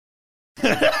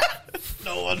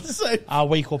No one's safe. I'll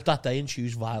wake up that day and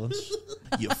choose violence.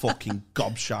 You fucking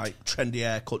gobshite, trendy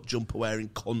haircut, jumper wearing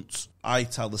cunts. I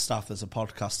tell the staff there's a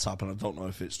podcast tab, and I don't know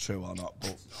if it's true or not,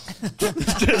 but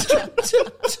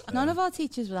None of our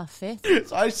teachers were that fit.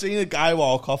 so I've seen a guy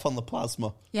walk off on the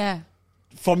plasma Yeah.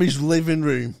 from his living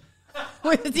room.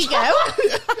 Where did he go?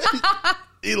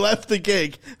 He left the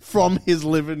gig from his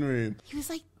living room. He was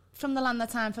like from the land that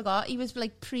time forgot. He was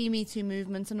like pre-Me Too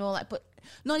movement and all that, but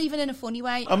not even in a funny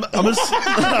way. I'm a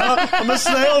snail,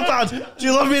 Dad. Do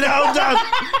you love me now, Dad?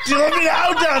 Do you love me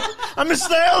now, Dad? I'm a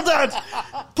snail, Dad.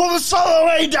 Pull the soul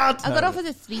away, Dad. I got offered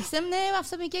a threesome there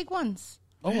after my gig once.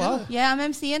 Oh, wow. Yeah, I'm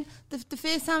MCing. The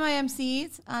first time I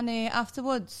MC'd, and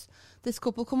afterwards, this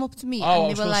couple come up to me Oh, and I they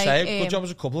was were going to like... say, good job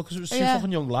as a couple, because it was two yeah.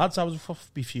 fucking young lads. I was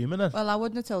be fuming then. Well, I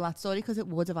wouldn't have told that story because it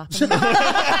would have happened.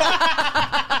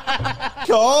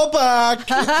 Go back.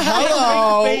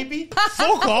 Hello. Baby,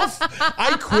 fuck off.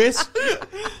 I quit.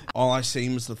 All I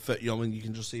seen was the fit, and you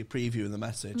can just see a preview of the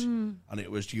message, and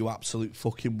it was "you absolute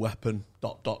fucking weapon." ...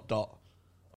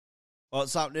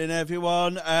 What's happening,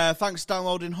 everyone? Thanks for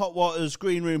downloading Hot Water's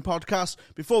Green Room podcast.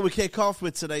 Before we kick off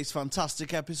with today's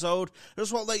fantastic episode, I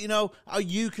just want to let you know how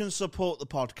you can support the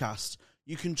podcast.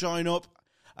 You can join up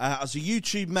as a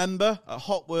YouTube member at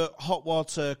Hot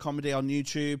Water Comedy on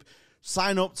YouTube.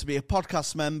 Sign up to be a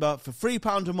podcast member for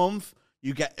 £3 a month.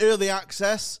 You get early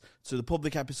access to the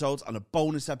public episodes and a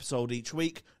bonus episode each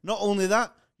week. Not only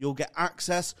that, you'll get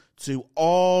access to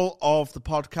all of the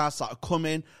podcasts that are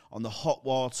coming on the Hot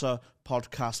Water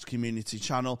Podcast Community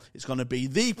channel. It's going to be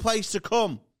the place to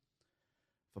come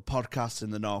for podcasts in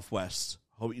the Northwest.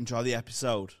 Hope you enjoy the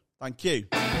episode. Thank you.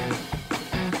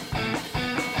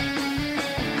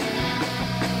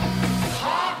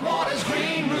 Hot Water's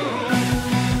Green Room.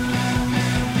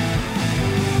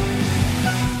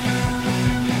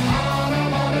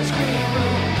 Hot Water's Green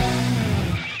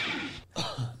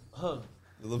Room.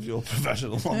 I love your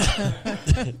professional one.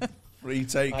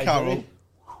 Retake, Hi, Carol. Jerry.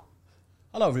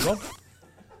 Hello, everyone.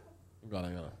 Hang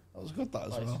on. That was good, that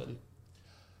as well.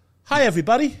 Hi,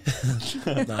 everybody.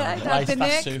 Right, Nick.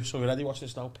 that's two. So we're ready. Watch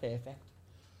this now. Perfect.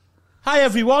 Hi,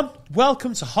 everyone.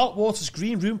 Welcome to Hot Water's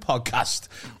Green Room podcast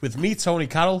with me, Tony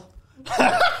Carroll.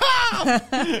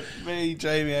 Me,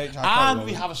 Jamie H. And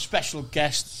we have a special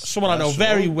guest, someone I know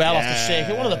very well off the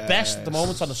circuit, one of the best at the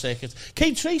moment on the circuit.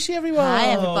 Kate Tracey, everyone. Hi,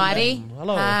 everybody.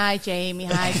 Hello. Hi, Jamie.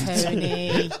 Hi,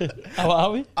 Tony. How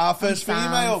are we? Our first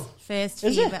female, First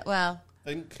Is it? female. Well, I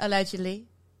think. allegedly.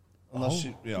 Unless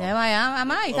you know. No, I am.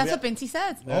 Am I? That's yeah. what Binty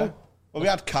said. Yeah. Well, we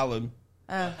had Callum.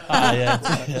 Yeah.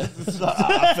 I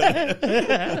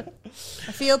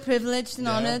feel privileged and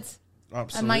honoured.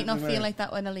 Absolutely, I might not mate. feel like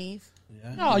that when I leave.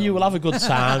 Oh, you will have a good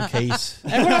time, Kate.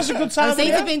 Everyone has a good I time. was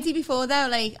saying to yeah? Binty before, though,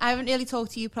 like, I haven't really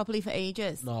talked to you properly for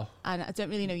ages. No. And I don't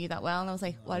really know you that well. And I was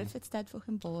like, what if it's dead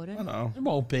fucking boring? I know. It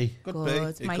won't be. Could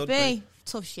Good. be. It Might could be.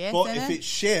 Tough shit, But isn't if it? it's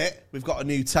shit, we've got a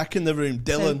new tech in the room,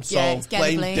 Dylan. So, yeah, it's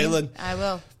getting blame blamed. Dylan. I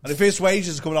will. And if his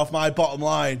wages are coming off my bottom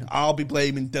line, I'll be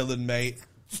blaming Dylan, mate.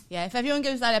 Yeah, if everyone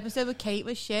goes that episode with Kate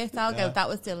was shit, I'll go, that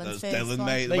was Dylan's That's first Dylan, one.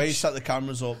 mate. The way he set the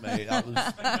cameras up, mate, that was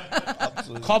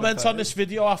absolutely Comment on pathetic. this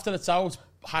video after it's out.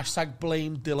 Hashtag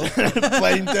blame Dylan.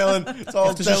 Blame Dylan. It's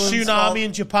all If there's Dylan's a tsunami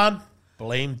in Japan,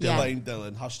 blame Dylan. Yeah. Blame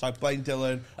Dylan. Hashtag blame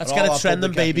Dylan. Let's And get all it our trending,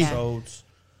 public baby. episodes.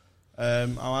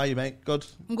 How are you, mate? Good?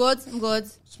 I'm good.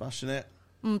 Smashing it?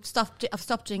 I've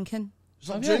stopped drinking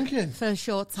Stop drinking. for a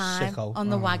short time Sicko. on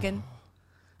the wagon.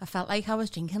 I felt like I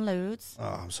was drinking loads. Oh,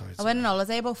 I'm sorry. I went on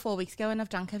holiday about 4 weeks ago and I've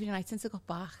drank every night since I got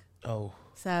back. Oh,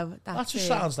 So that that's just it.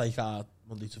 sounds like our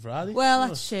Monday to Friday. Well,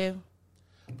 that's true.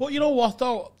 But you know what,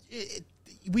 though?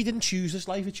 We didn't choose this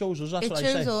life. It chose us. That's It what I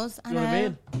say. chose us, I You know what I know.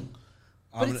 mean?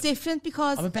 But it's different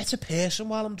because I'm a better person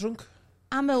while I'm drunk.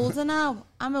 I'm older now.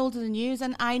 I'm older than you,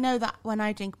 and I know that when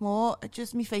I drink more, it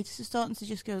just my face is starting to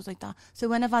just goes like that. So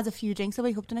when I've had a few drinks, I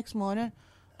wake up the next morning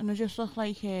and I just look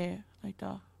like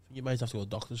that. You might have to go to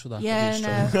doctors for that. Yeah,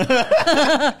 no.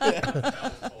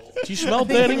 Do you smell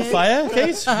burning fire,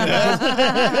 Kate? How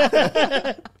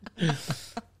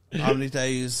many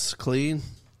days clean?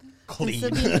 Clean.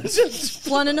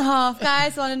 1.5,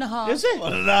 guys. 1.5. Is it?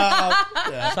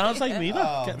 Yeah. Sounds like me,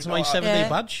 that. Getting to my no, 7-day Yeah.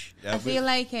 badge. Yeah, I feel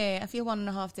like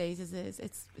 1.5 days is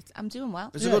it's I'm doing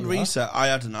well. it's a Yeah, good you are. reset. I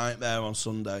had a nightmare on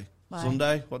Sunday. Why?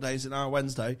 Sunday? What day is it now?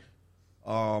 Wednesday?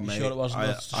 Oh, You mate. sure it wasn't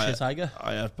a shit tiger?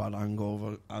 I had bad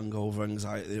hangover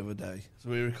anxiety the other day. So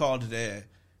we recorded here,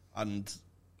 and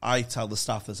I tell the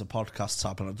staff there's a podcast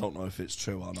tab, and I don't know if it's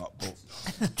true or not, but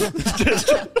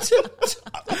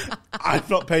I've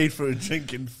not paid for a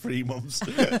drink in 3 months.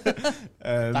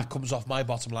 That comes off my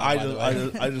bottom line, by the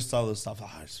way. I just tell the staff,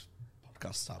 it's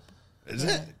podcast tab. Is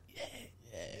it?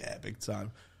 Yeah, big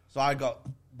time. So I got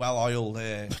well-oiled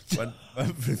here, went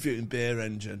reviewing beer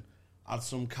engine, had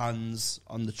some cans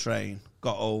on the train,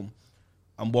 got home,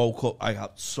 and woke up. I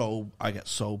get so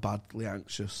badly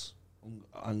anxious,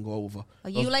 hangover. Are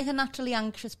you like a naturally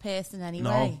anxious person anyway?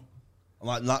 No. I'm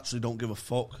like, naturally don't give a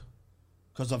fuck.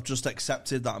 Because I've just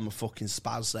accepted that I'm a fucking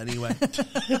spaz anyway.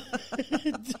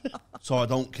 So I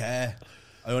don't care.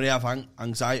 I only have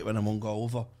anxiety when I'm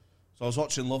hungover. So I was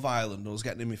watching Love Island, I was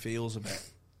getting in my feels a bit.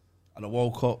 And I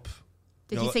woke up.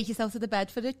 Did you take yourself to the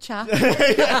bed for the chat?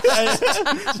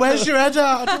 Where's your head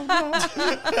at? I don't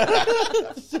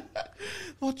know.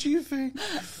 What do you think?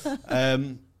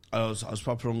 I was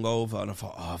proper hungover, and I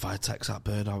thought, if I text that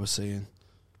bird I was seeing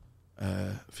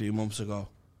a few months ago,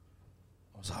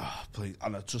 I was like, please.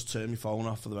 And I just turned my phone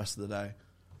off for the rest of the day.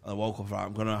 And I woke up, right,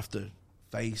 I'm going to have to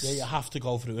face. Yeah, you have to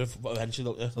go through it eventually,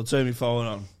 don't you? So I turned my phone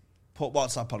on, put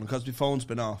WhatsApp on, because my phone's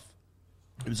been off.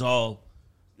 It was all,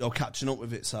 catching up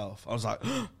with itself. I was like,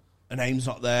 her name's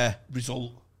not there.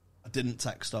 Result, I didn't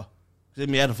text her. 'Cause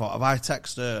in my head I thought, have I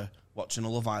texted her watching a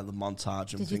Love Island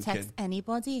montage? Did you text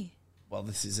anybody? Well,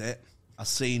 this is it. I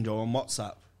seen you on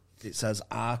WhatsApp. It says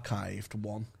archived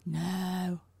 1.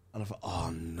 No. And I thought, oh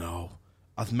no.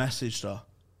 I've messaged her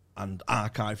and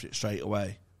archived it straight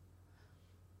away.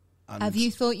 And Have you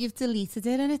thought you've deleted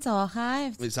it and it's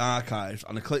archived? it's archived.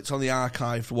 And I clicked on the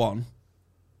archived one.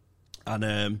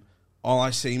 And all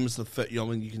I seen was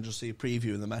when you can just see a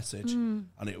preview of the message. And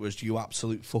it was, you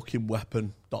absolute fucking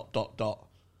weapon, ... I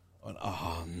went,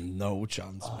 oh, no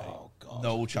chance, mate. God.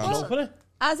 No chance. Open it.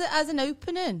 As an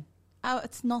opening,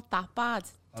 it's not that bad.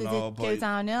 Did it go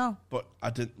downhill? But I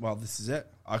didn't. Well, this is it.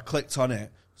 I clicked on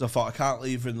it because I thought I can't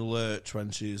leave her in the lurch when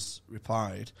she's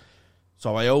replied.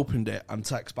 So I opened it and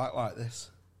text back like this.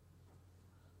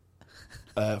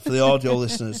 For the audio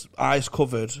listeners, eyes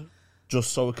covered,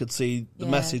 just so I could see the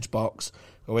message box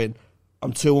going,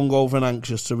 I'm too hungover and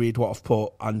anxious to read what I've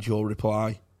put, and your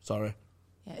reply. Sorry.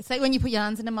 Yeah, it's like when you put your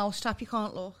hands in a mousetrap, you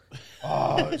can't look.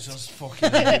 Oh, it's just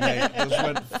fucking heavy, mate. It just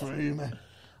went through me.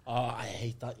 Oh, I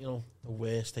hate that, the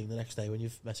worst thing the next day when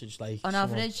you've messaged like... On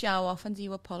average, how often do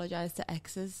you apologise to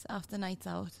exes after nights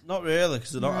out? Not really,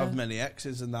 because I don't have many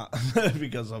exes in that,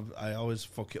 because I always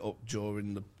fuck it up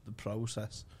during the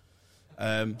process.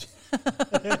 And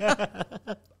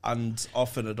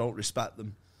often I don't respect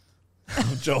them.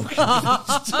 I'm joking.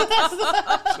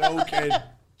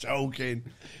 Joking.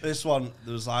 This one,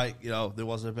 there was there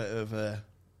was a bit of a...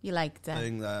 You liked it.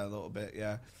 Thing there a little bit,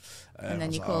 yeah. And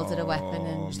then you called it a weapon.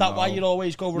 And Is that why you'd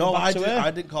always go running back to her? I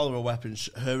didn't call her a weapon.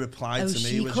 Her reply to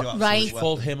me was, right. She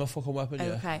called him a fucking weapon,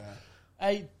 yeah. Okay.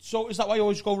 Hey, so is that why you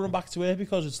always go running back to her?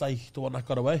 Because it's like the one that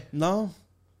got away? No.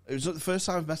 It was the first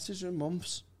time I've messaged her in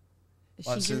months.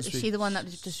 Is she the one that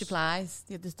just replies?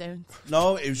 The others don't?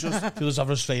 No, it was just... The others have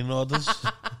restraining orders.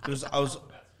 I was...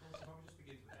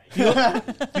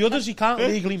 The others you can't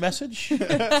legally message.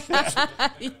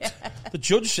 The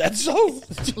judge said so.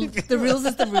 The rules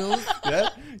is the rules. Yeah?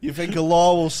 You think a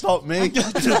law will stop me?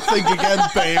 Just think again,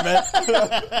 baby.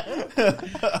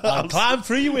 I'll climb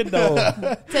through your window.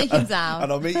 Take him down.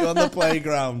 And I'll meet you on the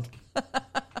playground.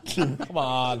 Come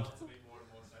on.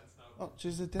 Oh,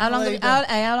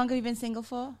 how long have you been single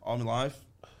for? All my life.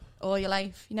 All your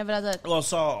life? You never had a... Well,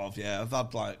 sort of, yeah. I've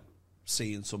had,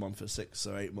 seeing someone for 6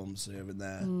 or 8 months here and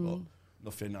there, but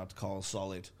nothing I'd call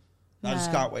solid. I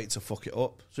just can't wait to fuck it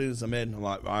up. As soon as I'm in, I'm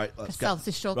like, right, let's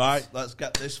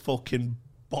get this fucking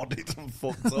body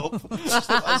fucked up.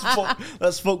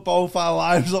 let's fuck both our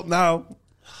lives up now.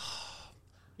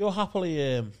 You're happily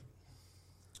yeah.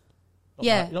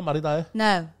 You're not married, are you?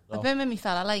 No. I've been with me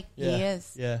fella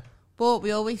years. Yeah. But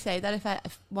we always say that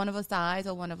if one of us died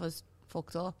or one of us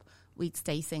fucked up, we'd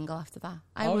stay single after that.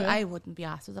 I wouldn't be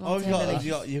asked with a long-term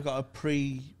relationship. You got a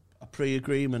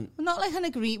pre-agreement? Well, not like an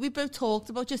agreement. We both talked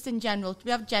about just in general.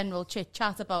 We have general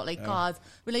chit-chat about cars.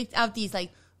 We have these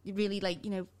really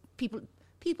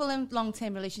people in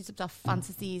long-term relationships have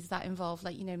fantasies that involve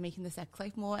making the sex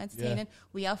life more entertaining. Yeah.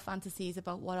 We have fantasies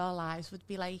about what our lives would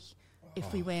be like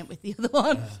if we weren't with the other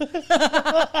one.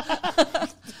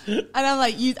 And I'm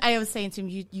like, I was saying to him,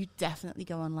 you definitely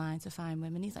go online to find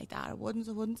women. He's like, Dad, I wouldn't.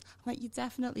 I'm like, you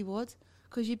definitely would,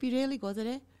 because you'd be really good at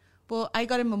it. But I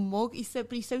got him a mug. He's so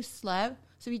slow,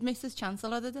 so he'd miss his chance a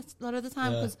lot of the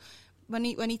time, because when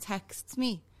he texts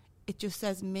me, it just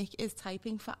says Mick is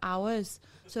typing for hours.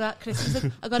 So at Christmas,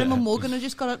 I got him a mug and I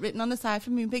just got it written on the side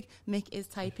from Moonpig, Mick is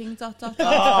typing ...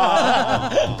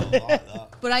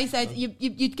 But I said,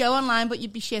 you'd go online, but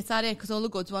you'd be shit at it, because all the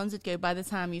good ones would go by the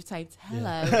time you've typed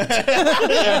hello.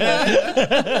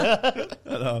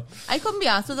 I couldn't be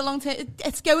asked with a long time.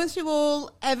 It's going through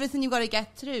everything you've got to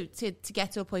get through to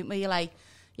get to a point where you're like,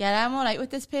 yeah, I'm all right with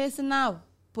this person now.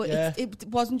 But it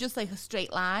wasn't just like a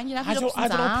straight line. You know, I don't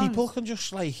know. People can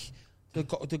just like they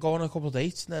go on a couple of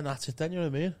dates and then that's it. Then you know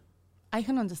what I mean? I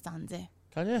can understand it.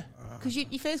 Can you? Because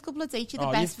your first couple of dates, you're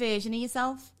the best version of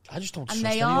yourself. I just don't And trust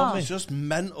they anyone. are. Mate. It's just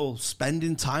mental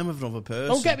spending time with another person.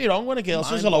 Don't get me wrong. When a girl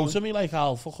says hello Mind-blowing. to me, like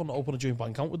I'll fucking open a joint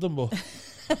bank account with them, but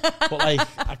like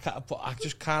I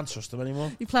just can't trust them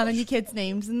anymore. You're planning your kids'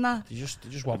 names and that. They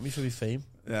just want me for my fame.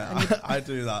 Yeah, I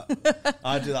do that.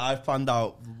 I've planned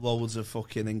out loads of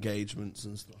fucking engagements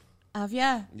and stuff. Have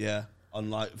you? Yeah, on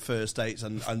like first dates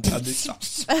and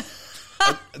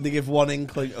they give one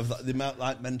inkling of that. They might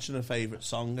like mention a favourite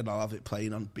song and I'll have it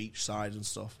playing on beachside and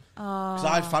stuff. Because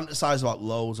I fantasize about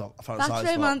loads. That's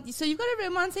romantic. So you've got a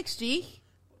romantic streak.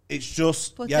 It's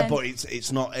just but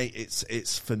it's not.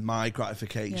 It's for my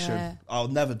gratification. Yeah. I'll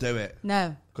never do it.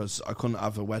 No. Because I couldn't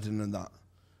have a wedding and that.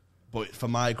 But for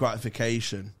my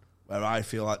gratification, where I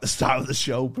feel like the star of the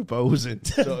show proposing.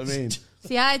 Do you know what I mean?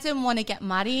 See, I didn't want to get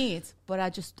married, but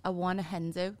I want a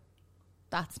hen do.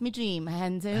 That's my dream, a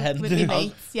hen do with my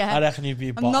mates. Yeah, I reckon you'd be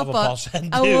a boss hen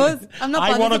do. I would. I'm not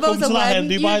I want to come to that hen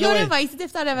do, by the way. You're invited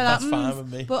if that ever That's happens. fine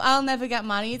with me. But I'll never get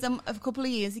married. A couple of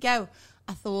years ago,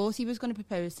 I thought he was going to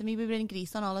propose to me. We were in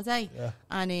Greece on holiday. Yeah.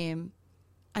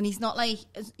 And he's not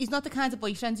the kind of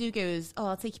boyfriend who goes, oh,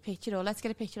 I'll take a picture or let's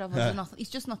get a picture of us. Yeah. He's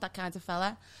just not that kind of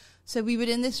fella. So we were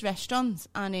in this restaurant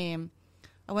and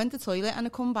I went to the toilet and I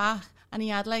come back and he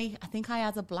had I think I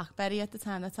had a BlackBerry at the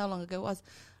time. That's how long ago it was.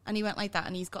 And he went like that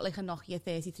and he's got like a Nokia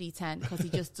 3310 because he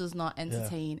just does not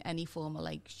entertain any form of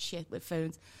like shit with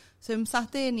phones. So I'm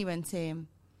sat there and he went, I've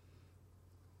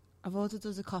ordered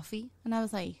us a coffee. And I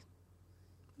was like,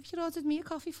 what you ordered me a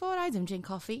coffee for? I don't drink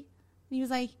coffee. And he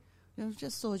was like, I've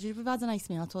just ordered you. We've had a nice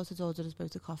meal. I thought I'd ordered us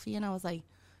both a coffee. And I was like,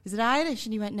 is it Irish?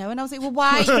 And he went, no. And I was like, well,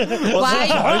 why?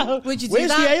 Why would you do Where's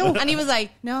that? the ale? And he was like,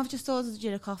 no, I've just ordered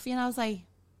you a coffee. And I was like,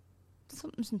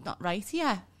 something's not right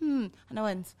here. And I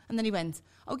went, and then he went,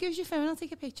 oh, give us your phone. I'll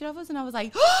take a picture of us. And I was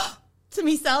like, to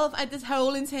myself, I had this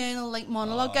whole internal like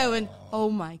monologue going, oh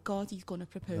my God, he's going to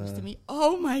propose to me.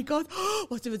 Oh my God,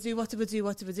 what do I do? What do I do?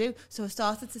 What do I do? So I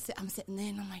started to sit, I'm sitting there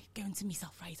and I'm like going to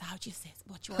myself, right, how do you sit?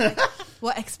 What do you want?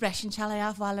 What expression shall I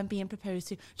have while I'm being proposed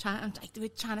to? I'm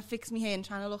trying to fix me hair and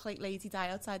trying to look like Lady Di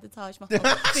outside the Taj Mahal.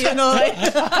 Being all like,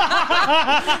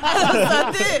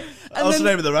 That's the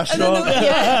name of the restaurant.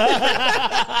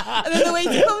 And then the waiter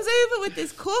comes over with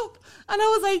this cup and I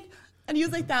was like, and he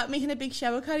was like that, making a big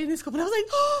shower, carrying this cup. And I was like,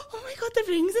 oh my God, the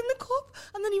ring's in the cup.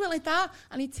 And then he went like that.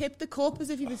 And he tipped the cup as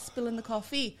if he was spilling the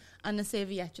coffee. And the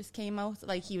serviette just came out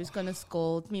like he was going to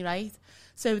scold me, right?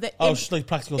 So it's like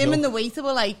practical him joke. and the waiter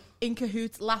were like in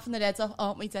cahoots, laughing their heads off.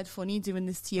 Aren't we dead funny doing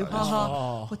this to you?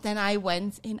 But then I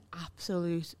went in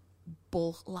absolute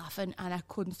bulk laughing and I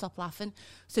couldn't stop laughing.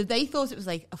 So they thought it was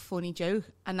like a funny joke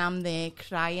and I'm there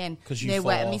crying. Because they're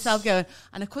wetting myself going.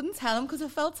 And I couldn't tell him because I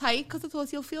felt tight because I thought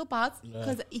he'll feel bad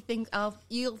because he thinks I'll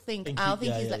think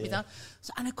he's let me down.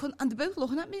 So and I couldn't, and they're both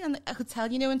looking at me and I could tell,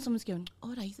 when someone's going,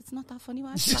 all right, it's not that funny,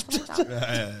 why are you laughing like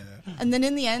that? And then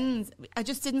in the end I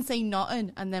just didn't say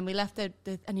nothing and then we left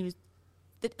and he was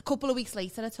a couple of weeks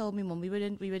later, I told my mum we were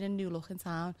in New Look in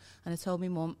town, and I told my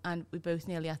mum, and we both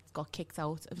nearly got kicked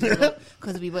out of New Look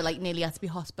because we were like nearly had to be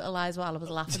hospitalised while I was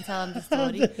laughing telling the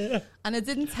story. And I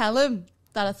didn't tell him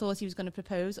that I thought he was going to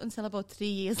propose until about 3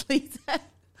 years later.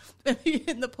 When we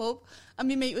were in the pub, and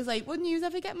my mate was like, "Wouldn't you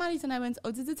ever get married?" And I went, "Oh,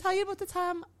 did I tell you about the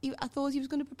time I thought he was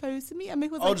going to propose to me?" And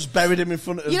Mick was like, just buried him in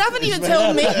front of. You haven't even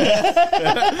told me.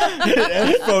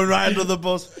 Throwing right under the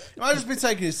bus. He might just be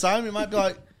taking his time. He might be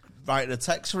like writing a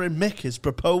text for him. Mick is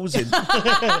proposing.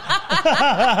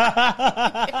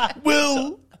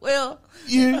 Will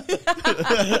you?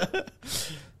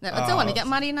 No, I don't want to get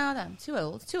married now. Then too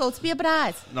old to be a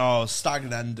bride. No, stag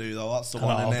and end do though. That's the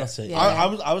one. Innit? That's it.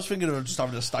 Yeah. I was thinking of just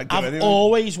having a stag do I've anyway.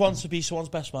 always wanted to be someone's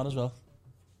best man as well.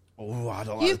 Oh, I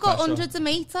don't like. You've the got pressure. hundreds of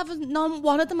mates. Haven't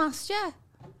one of them asked you?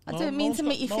 I don't mean to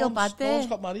make you feel bad No one's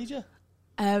there. got married yet.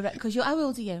 Because how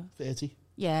old are you? 30.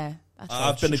 Yeah. That's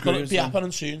I've been It's going to agreeing. be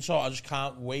happening soon, so I just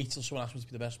can't wait till someone asks me to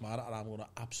be the best man, and I'm going to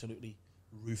absolutely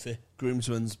roof it.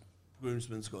 Groomsman's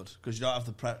good because you don't have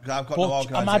the prep. I've got But no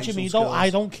organisation. imagine me though, I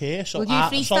don't care. So will you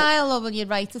freestyle or will you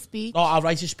write a speech? No, I'll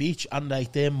write a speech, and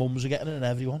like their mums are getting it, and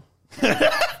everyone.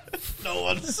 No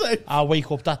one's safe. I'll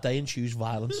wake up that day and choose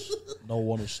violence. No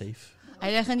one is safe.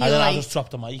 I reckon And you'll then I'll like just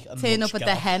drop the mic and turn we'll up just at get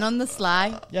the off. hen on the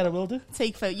sly. Yeah, I will do.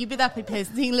 Take photo. You'd be that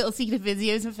person taking little secret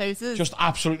videos and photos. Just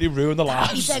absolutely ruin the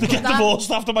lives. said They get that.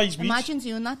 divorced after my speech. Imagine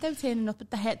doing that though, turning up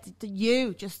at the head.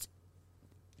 You just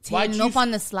Why turning do you up on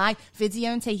the sly,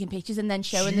 video and taking pictures, and then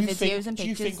showing the videos and do you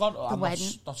pictures. think the I'm wedding.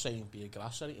 not saying be a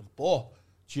grass or anything, but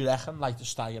Do you reckon, like the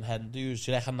Stag and Hen dues,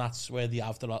 do you reckon that's where they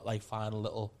have the like final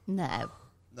little... No.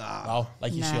 Nah. No,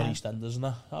 like you see No. on EastEnders and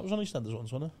that. That was on EastEnders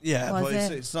once, wasn't it? Yeah, Was but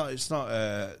it? it's not.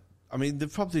 I mean, they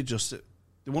probably just they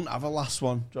wouldn't have a last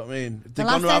one. Do you know what I mean? If they're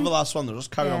last going to have end- a last one, they'll just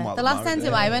carry on. While The they're last married.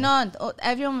 end I went on,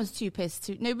 everyone was too pissed.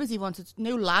 Nobody wanted.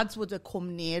 No lads would have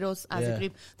come near us as Yeah. a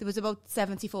group. There was about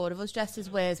 74 of us dressed as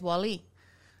Where's Wally,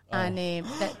 and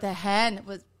the hen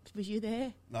was. Was you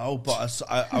there? No, but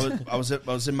I was in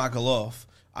Magaluf.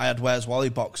 I had Where's Wally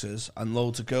boxes, and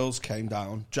loads of girls came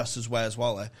down dressed as Where's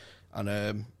Wally,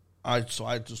 and I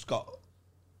just got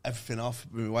everything off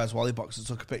with my Where's Wally boxes,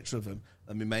 took a picture of him,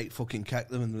 and my mate fucking kept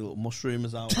them, and the little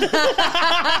mushroomers out.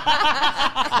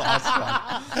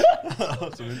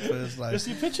 That's an interest, like. Just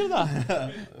see a picture of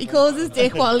that. He calls his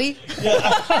dick Wally.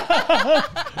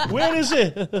 Where is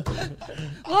it?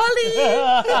 Wally.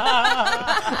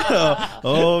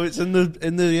 Oh, it's in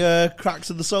the cracks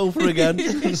of the sofa again.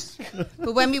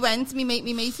 But when we went, me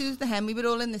mate who's the hen, we were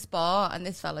all in this bar, and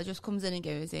this fella just comes in and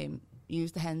goes,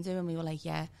 use the hen do, and we were like,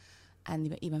 yeah.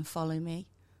 And he went, follow me.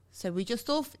 So we just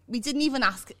all, we didn't even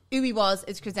ask who he was,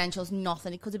 his credentials,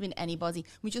 nothing. It could have been anybody.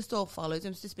 We just all followed him. It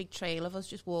was this big trail of us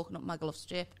just walking up Magaluf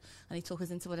Strip, and he took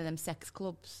us into one of them sex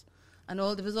clubs. And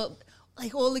all the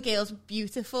girls were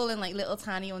beautiful in like little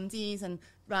tiny undies and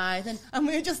riding, and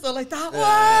we were just all like that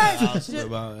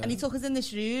way. And he took us in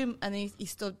this room, and he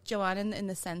stood Joanne in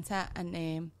the centre,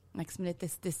 and next minute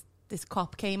this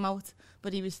cop came out,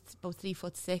 but he was about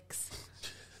 3'6",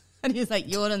 and he was like,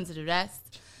 "You're under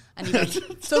arrest." And he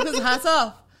took his hat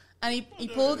off, and he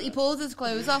pulled his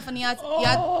clothes off, and he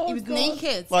was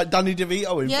naked, Like Danny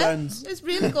DeVito in Friends. it was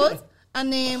really good.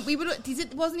 And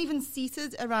it wasn't even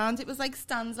seated around. It was like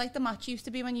stands, like the match used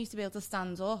to be when you used to be able to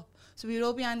stand up. So we were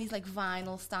all behind these like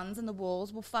vinyl stands, and the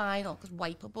walls were vinyl because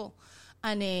wipeable.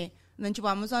 And then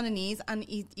Joanne was on her knees, and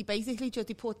he basically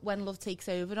he put "When Love Takes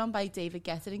Over" on by David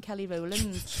Guetta and Kelly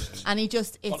Rowland, and he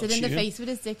just hit What a it in the tune. face with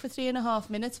his dick for 3.5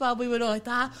 minutes while we were all like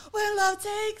that. "When love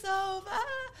takes over,"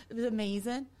 it was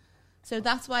amazing. So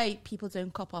that's why people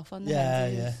don't cop off on the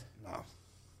Yeah. No.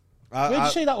 Where'd you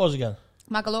say that was again?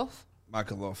 Magaluf.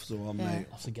 Magaluf's the one, Yeah. mate.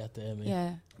 I have to get there, mate.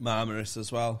 Yeah. Marmaris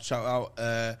as well. Shout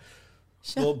out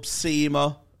Sure. Bub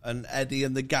Seema and Eddie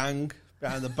and the gang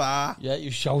behind the bar. Yeah,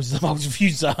 you shouted them out a few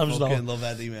times now. Fucking love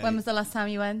Eddie, mate. When was the last time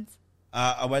you went?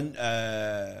 I went.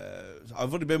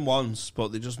 I've only been once, but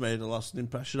they just made a lasting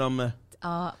impression on me.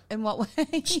 In what way?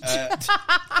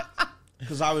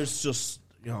 Because I was just,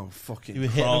 fucking. You were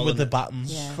hitting them with the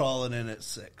battens. Yeah. Crawling in at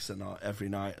 6 and every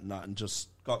night and that, and just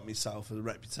got myself a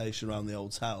reputation around the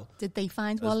hotel Did they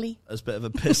find Wally? as a bit of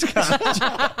a piss catch.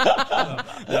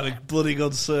 They had a bloody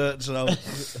good search,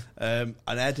 and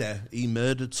Eddie, he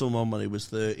murdered someone when he was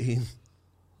 13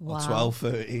 Wow. or 12,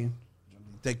 13.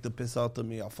 Take the piss out of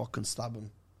me, I'll fucking stab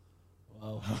him.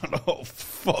 Wow. Oh,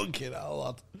 fucking hell,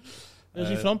 lad. Where's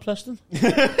he from, Preston?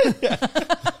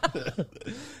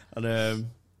 And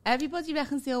Everybody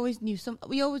reckons they always knew some.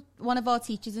 One of our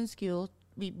teachers in school,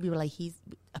 we were like, he's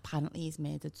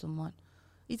murdered someone.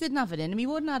 He didn't have it in him. He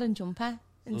wouldn't have had a jumper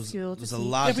in school. there's to a teach.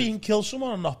 lad. Yeah, but you can kill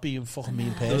someone and not be a fucking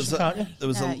mean There was person, can't you? there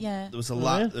was a Yeah. there was a Oh,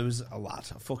 lad. yeah? There was a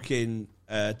lad, a fucking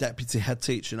deputy head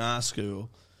teacher in our school,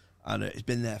 and he's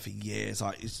been there for years.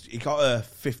 Like he got a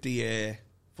 50-year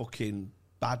fucking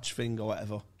badge thing or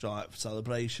whatever, like, for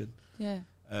celebration. Yeah.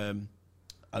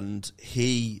 And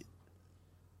his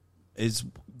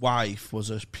wife was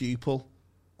a pupil,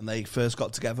 and they first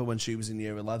got together when she was in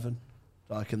year 11,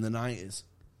 like in the 90s.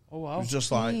 Oh, It wow. was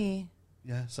just like, Yeah.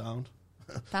 yeah, sound.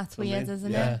 That's I mean, weird,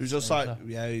 isn't yeah. it? It was just Yeah.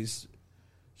 like,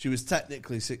 she was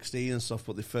technically 16 and stuff,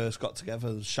 but they first got together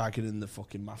shagging in the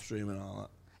fucking maths room and all that.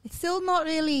 It's still not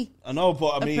really I know,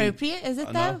 but I mean, appropriate, is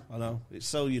it, though? I know. It's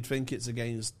so you'd think it's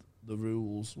against the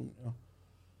rules, wouldn't you?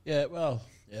 Yeah, well,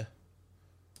 yeah.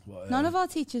 But, None of our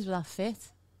teachers were that fit.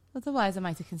 Otherwise, I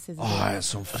might have considered Oh, I it. had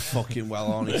some fucking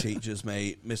well-honoured teachers,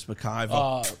 mate. Miss McIver.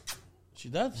 Oh, she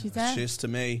dead? She's there. She's to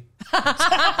me.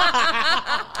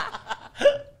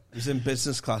 He was in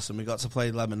business class and we got to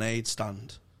play lemonade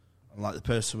stand. And like the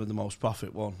person with the most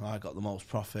profit won. I got the most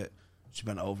profit. She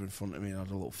bent over in front of me and had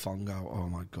a little thong out. Oh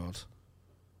my God.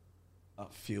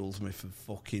 That fueled me for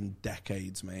fucking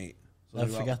decades, mate.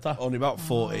 Never forget that. Only about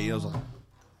 14. I was like,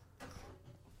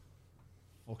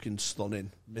 fucking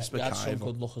stunning. Miss We had some McIver.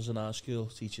 good lookers in our school,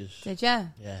 teachers. Did you?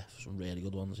 Yeah, some really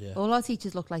good ones, yeah. All our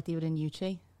teachers looked like they were in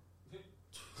UT.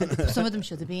 Some of them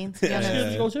should have been, to be Where honest.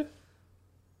 did you go to?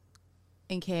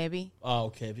 In Kirby. Oh,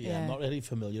 okay, but yeah, I'm Yeah. not really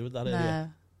familiar with that area. No.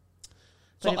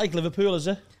 It's not like Liverpool, is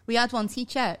it? We had one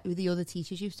teacher who the other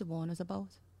teachers used to warn us about.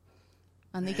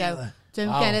 And they go,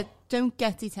 Wow. don't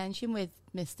get detention with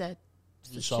Mr.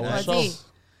 So Shorty.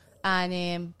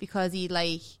 And because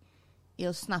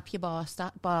he'll snap your bar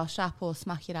strap or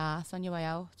smack your ass on your way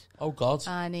out. Oh, God.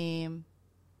 And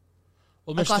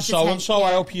well, I got Mr. So-and-so, yeah.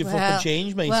 I hope you've fucking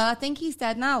changed, mate. Well, I think he's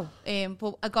dead now.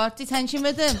 But I got detention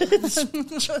with him.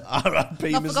 R.I.P.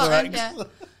 Not Mr. forgotten, X. yeah.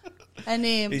 And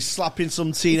He's slapping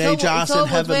some teenage it's all- ass it's all in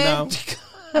heaven now. woodwork.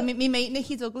 And my mate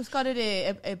Nicky Douglas got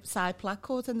a side plaque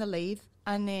caught in the lathe,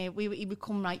 and he would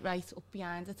come right up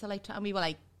behind it and we were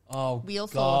like, Oh, we'll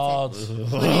God. sort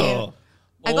it.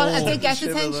 But, I did get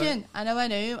shiver attention, and I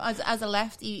went home. As I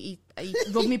left, he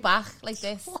rubbed me back like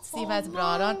this to see if I had a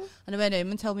bra on, and I went home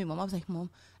and told my mum. I was like, Mum,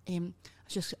 I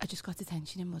just got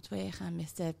detention in woodwork, and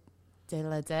Mr.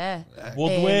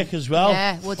 Woodwork as well.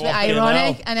 Yeah, woodwork. Fucking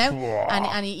Ironic, hell. I know.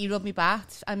 And he rubbed me back,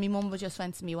 and my mum just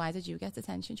went to me, "Why did you get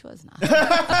detention?" She was not.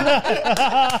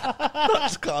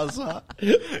 That's cause that.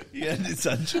 You had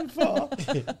detention for.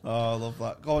 Oh, I love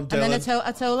that. Go on, Dylan. And then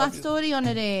I told that story on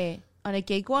a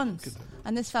gig once,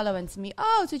 and this fellow went to me,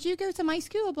 "Oh, did you go to my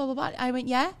school?" Blah blah blah. I went,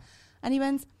 "Yeah," and he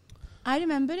went, "I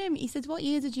remember him." He said, "What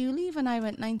year did you leave?" And I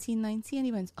went, 1990. And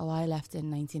he went, "Oh, I left in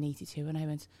 1982." And I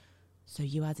went, "So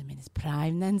you had him in his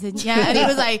prime then, didn't you?" And he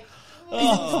was like, he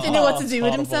didn't know what to do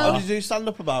with How himself. did you stand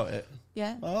up about it?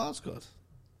 Yeah. Oh, that's good.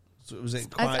 So was it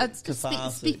quite I'd just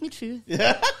cathartic? speak me truth.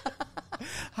 Yeah,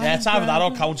 it's either that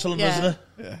or counselling, Yeah. isn't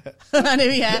it? I know,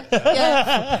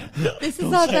 yeah. This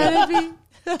is our therapy.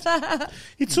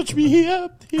 He touched me here.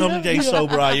 How many days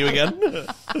sober are you again?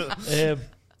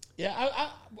 Yeah,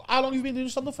 how long have you been doing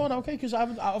stand-up for now? Okay, because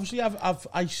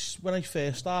when I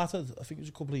first started, I think it was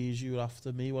a couple of years you were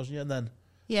after me, wasn't you? And then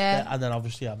Yeah. and then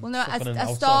obviously I'm Well, no, fucking in and I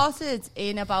out, started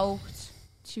in about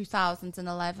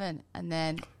 2011, and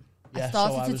then Yeah, I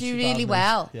started so I to was do really 2008,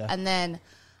 well, yeah. and then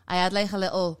I had like a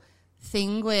little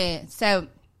thing where, so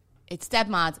it's dead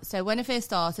mad. So when I first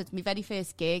started, my very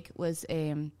first gig was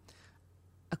a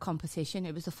competition.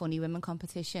 It was a funny women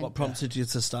competition. What prompted you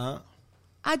to start?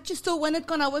 I just thought when I'd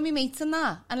gone out with my mates and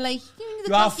that, and like, you're the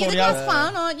You are class, you're the funny, class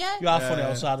fan, aren't you? You are funny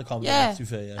outside the comedy, Yeah. to be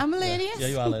fair, yeah. I'm hilarious. Yeah,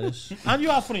 you are hilarious. And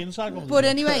you are funny inside comedy. But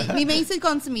anyway, my mate had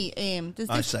gone to me. There's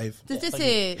I this, save. There's this,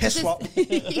 Hiss there's swap.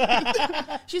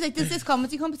 she was like, "There's this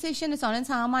comedy competition. It's on in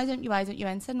town. Why don't you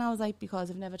enter?" And I was like,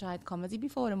 "Because I've never tried comedy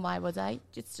before, and why would I?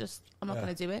 It's just I'm not going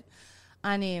to do it."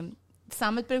 And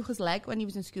Sam had broke his leg when he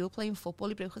was in school playing football.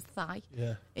 He broke his thigh.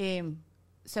 Yeah.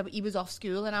 So he was off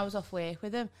school and I was off work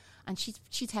with him. And she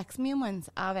texted me and went,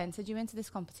 "I've entered you into this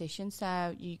competition,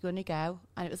 so you're going to go."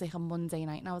 And it was like a Monday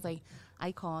night. And I was like,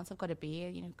 "I can't, I've got to be here."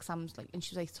 You know, Sam's like, and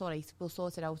she was like, "It's all right, we'll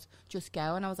sort it out. Just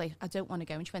go." And I was like, "I don't want to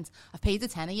go." And she went, "I've paid the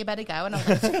 £10, you better go." And I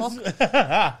was like,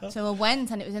 "Fuck." So I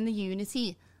went, and it was in the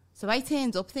Unity. So I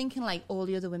turned up thinking like all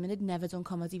the other women had never done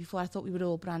comedy before. I thought we were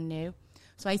all brand new.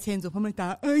 So I turned up, I'm like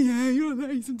that, "Oh yeah, you're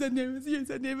nice, I'm dead nervous, you're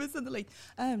dead nervous." And they're like,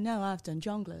 "Oh no, I've done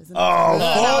jonglers." And I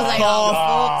was like, "Oh,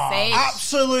 fuck's sake."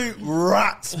 Absolute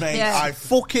rats, mate. Yeah. I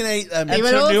fucking hate them. They were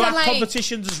Enter all new done, act like-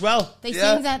 competitions as well. They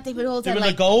Yeah. seemed that they were all They done, were the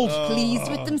like gold. pleased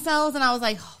with themselves, and I was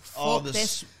like, "Oh, fuck Oh,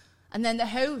 this." And then the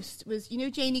host was, you know,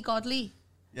 Janie Godley.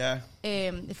 Yeah.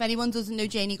 If anyone doesn't know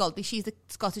Janie Godley, she's the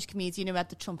Scottish comedian who had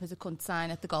the Trump as a cunt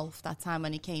sign at the golf that time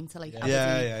when he came to like Aberdeen.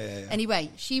 Yeah. Anyway,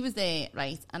 she was there,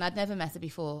 right, and I'd never met her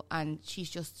before, and she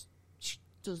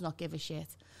does not give a shit.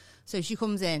 So she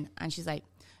comes in and she's like,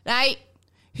 "Right,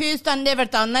 who's never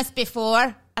done this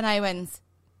before?" And I went,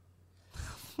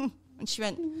 and she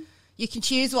went, "You can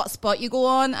choose what spot you go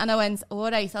on." And I went, "All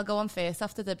right, I'll go on first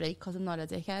after the break because I'm not a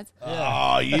dickhead."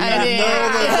 Oh, you know I did.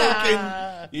 the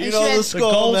fucking... You And know she the went, The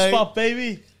score, gold mate. spot,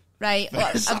 baby. Right, well,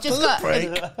 I've After just the got. break.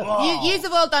 Yous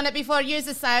have all done it before. Use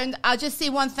the sound. I'll just say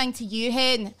one thing to you,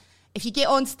 Hen. If you get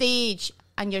on stage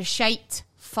and you're shite,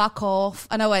 fuck off.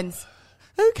 And I went,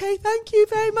 "Okay, thank you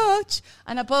very much."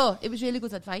 And it was really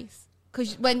good advice.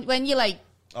 Because when you're like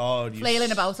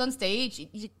flailing about on stage,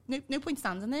 no point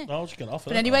standing there. No, just get off.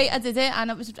 But anyway, I did it,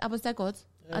 and I was dead good.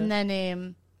 Yeah. And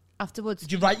then afterwards,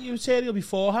 Did you write your material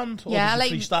beforehand? Or yeah, did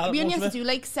like you freestyle we only most had of to it? do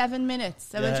like 7 minutes.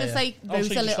 So I Yeah, just yeah. like Oh, wrote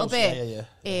so you a little just bit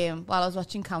yeah. while I was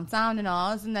watching Countdown and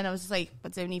ours, and then I was just like, I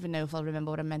don't even know if I'll remember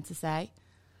what I meant to say.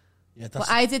 Yeah, But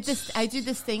I do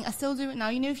this thing. I still do it now.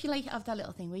 You know, if you like have that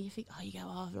little thing where you think, "Oh, you go,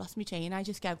 oh, I've lost my train." I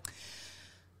just go,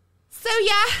 "So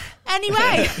yeah,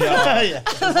 anyway." yeah.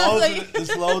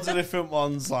 There's loads of different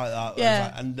ones like that.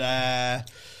 Yeah.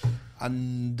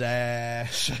 And then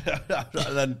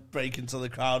break into the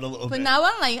crowd a little But bit. now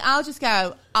I'm like, I'll just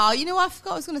go, "Oh, you know what? I forgot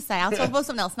what I was going to say. I'll talk about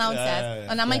something else now instead."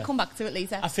 yeah, And I might come back to it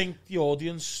later. I think the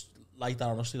audience like that,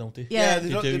 honestly, don't they? Yeah. they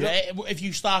They don't- do. they If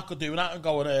you start doing that and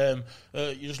going,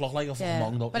 you just look like a fucking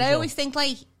mong, don't But you? I So- always think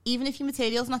like, even if your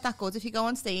material's not that good, if you go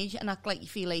on stage and act like you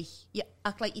feel like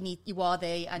you are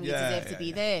there and you Yeah, deserve to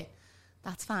be there,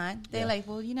 that's fine. They're Yeah. like,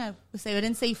 well, you know, we say we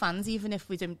didn't say fans even if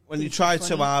we didn't. When think you try it's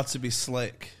too funny. hard to be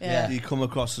slick, Yeah. you come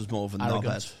across as more of a Arrogant.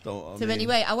 knobhead. Don't I So mean?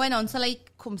 anyway, I went on to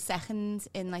like come second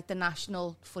in like the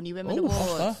National Funny Women Oh, what's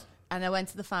Awards, that? and I went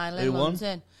to the final Who in won?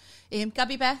 London.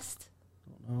 Gabby Best.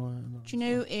 No, Do you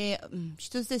know? She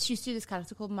does this. She used to do this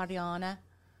character called Mariana.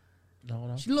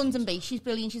 No. She's London based. She's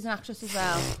brilliant. She's an actress as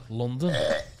well. London.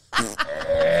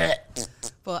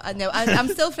 But I know I'm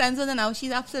still friends with her now.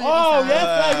 She's absolutely Oh fine.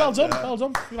 yeah, right, well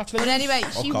done. Congratulations. But anyway, she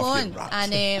Fuck off, you won, rat.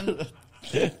 and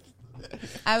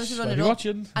I was running Sorry, up.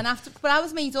 watching. And but I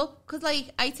was made up because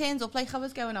like I turned up like I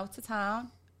was going out to town.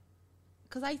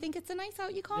 Because I think it's a night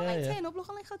out. You can't turn up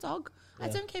looking like a dog. I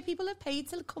don't care. People have paid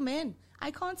to come in. I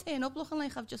can't turn up looking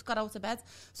like I've just got out of bed.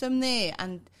 So I'm there,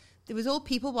 and there was all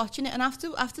people watching it. And after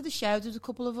the show, there was a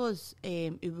couple of us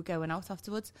who were going out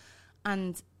afterwards,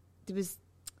 and there was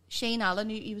Shane Allen,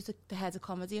 he was the head of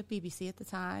comedy at BBC at the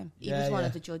time. He was one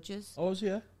of the judges. Oh, was he?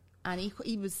 Yeah. And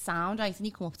he was sound, right? And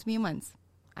he come up to me and went,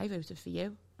 I voted for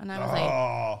you. And I was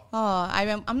I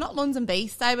went, I'm not London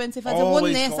based. I went, if I'd have won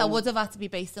Always this, I gold. would have had to be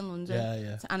based in London.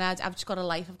 Yeah. And I've just got a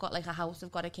life. I've got like a house.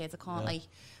 I've got a kid. I can't like.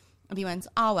 And he went,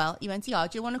 oh, well. He went, yeah,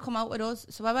 do you want to come out with us?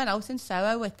 So I went out in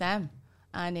Soho with them.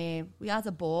 And we had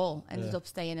a ball. Ended up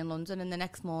staying in London. And the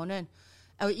next morning,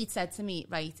 he'd said to me,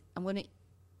 right, I want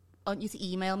you to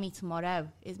email me tomorrow.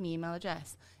 Is my email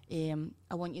address.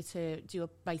 I want you to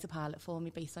write a pilot for me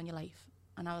based on your life.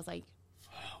 And I was like,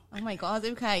 oh my God,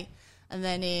 okay. And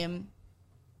then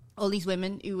all these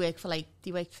women who work for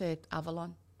they worked for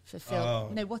Avalon, for Phil. Oh.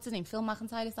 No, what's his name? Phil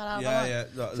McIntyre, is that Avalon?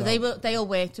 Yeah. So they all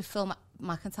worked with Phil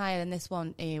McIntyre, and this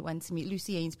one went to meet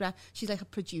Lucy Ainsborough. She's like a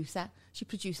producer. She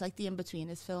produced like the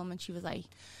In-Betweeners film, and she was like,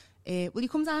 will you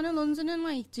come down in London and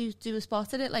like do a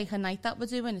spot at it, like a night that we're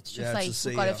doing? It's just like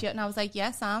we've got a few. And I was like,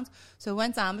 yeah, sound. So we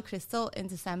went down with Crystal in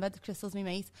December. Crystal's my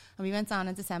mate, and we went down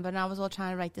in December, and I was all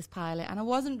trying to write this pilot, and I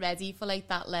wasn't ready for like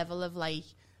that level of like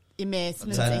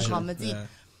immersement in comedy. Yeah.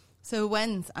 So I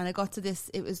went, and I got to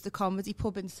this. It was the comedy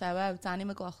pub in Soho. Danny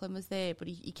McLaughlin was there, but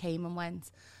he came and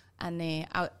went, and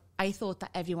I thought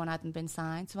that everyone hadn't been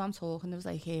signed. So I'm talking. There was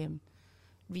like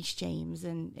Rhys James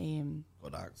and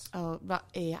Good act. I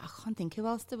can't think who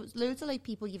else. There was loads of like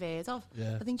people you've heard of.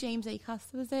 Yeah. I think James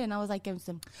Acaster was there, and I was like going to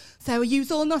them, so are you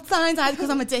all not signed? Because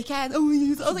I'm a dickhead. I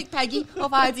was like Peggy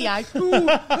of IDI.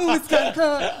 It's good.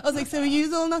 I was like, so are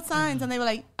you all not signed? And they were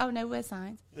like, oh no, we're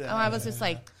signed. And I was just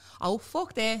like, oh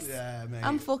fuck this. Yeah, mate.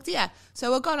 I'm fucked. Yeah.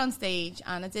 So I got on stage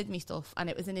and I did my stuff, and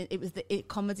it was the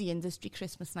comedy industry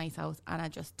Christmas night out, and I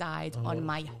just died on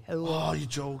my hole. Oh, you're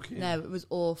joking. No, it was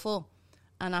awful.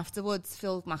 And afterwards,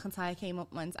 Phil McIntyre came up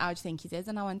and went, how do you think you did?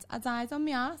 And I went, I died on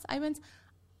my arse. I went,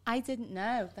 I didn't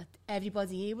know that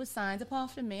everybody here was signed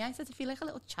apart from me. I said, I feel like a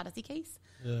little charity case.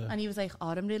 Yeah. And he was like, oh,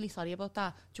 I'm really sorry about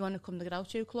that. Do you want to come to the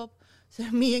Groucho Club? So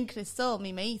me and Crystal,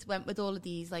 my mate, went with all of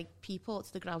these like people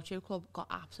to the Groucho Club, got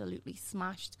absolutely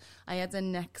smashed. I had a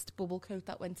next bubble coat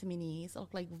that went to my knees. I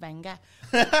looked like Wenger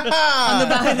on the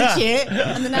back of the chair.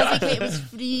 And then as I came, it was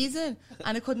freezing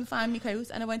and I couldn't find my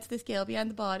coat. And I went to this girl behind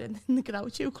the bar in the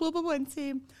Groucho Club and went to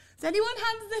him, does anyone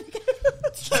hand the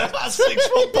coat? A 6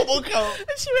 foot bubble coat.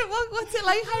 And she went, what's it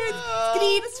like? I went,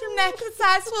 green, it's from neck to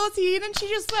size 14. And she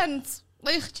just went,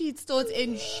 like, she'd stood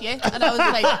in shit. And I was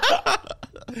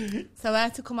like, so I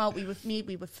had to come out. We were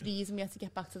freezing. We had to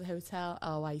get back to the hotel.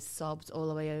 Oh, I sobbed all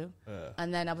the way home.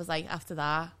 And then I was like, after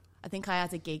that, I think I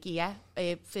had a gig here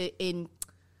in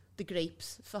the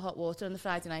Grapes for Hot Water on the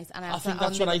Friday night. And I think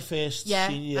that's when I first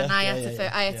seen you. And I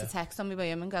had to text on my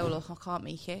way home and go, look, I can't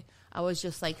make it. I was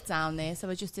just like down there, so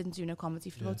I just didn't do no comedy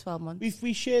for about 12 months.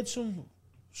 We shared some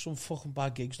fucking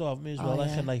bad gigs though, haven't we, as well?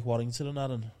 Like in like Warrington and that,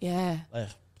 and like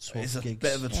it's a gigs.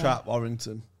 bit of a trap,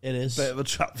 Warrington. It is. Bit of a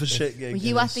trap for shit gigs. Were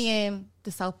you at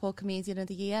the Southport Comedian of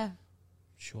the Year?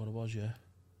 Sure it was, yeah.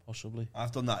 Possibly.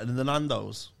 I've done that in the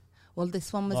Nando's. Well,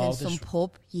 this one was in some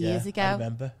pub years ago. I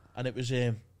remember. And it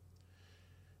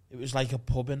was like a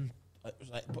pub in... It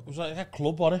was like a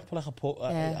club on it, but like a pub.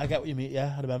 Yeah. I get what you mean,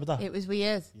 yeah, I remember that. It was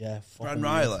weird. Yeah, Bran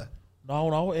Riley?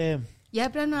 No. Yeah,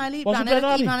 Bran Riley. Was it Bran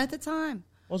Riley? He ran at the time.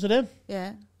 Was it him?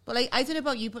 Yeah. But like, I don't know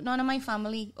about you, but none of my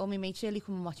family or my mates really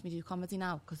come and watch me do comedy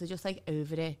now because they're just like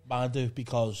over it. Mine do,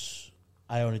 because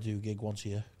I only do a gig once a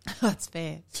year. That's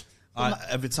fair.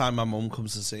 Every time my mum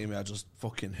comes to see me, I just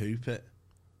fucking hoop it.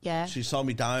 Yeah. She saw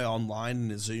me die online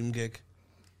in a Zoom gig.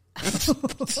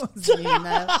 Zoom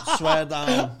now. Swear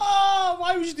down. Oh,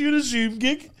 why was you doing a Zoom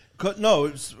gig? No,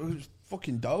 it was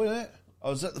fucking dough, innit? I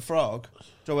was at the Frog.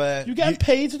 So, You getting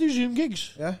paid to do Zoom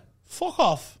gigs? Yeah. Fuck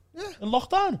off. Yeah. In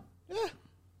lockdown? Yeah.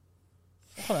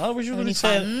 I wish we would Only have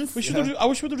returned. fans. I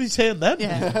wish we would have returned then.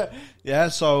 Yeah. Yeah,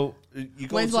 so you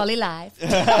go Where's to- Wally live?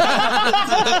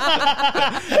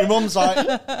 Your mum's like...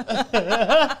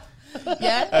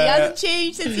 Yeah, he hasn't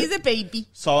changed since he's a baby.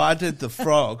 So I did the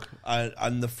frog,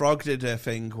 and the frog did a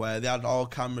thing where they had all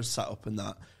cameras set up and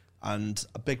that, and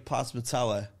a big plasma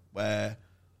telly where...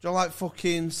 Do you know, like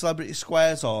fucking Celebrity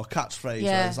Squares or Catchphrase?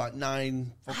 Yeah. Where there's like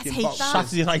 9 fucking hate boxes. that.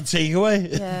 Saturday night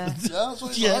takeaway. Yeah. Yeah, that's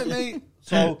what it's Yeah. like, mate.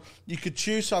 So you could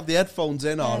choose to have the headphones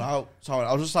in or out. Sorry,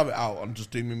 I'll just have it out and just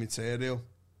do my material.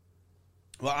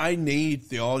 Well, I need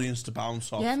the audience to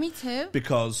bounce off. Yeah, me too.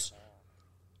 Because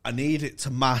I need it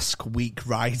to mask weak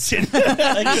writing.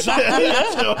 Exactly.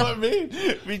 You know what I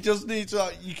mean? We just need to.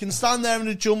 Like, you can stand there in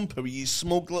a jumper with your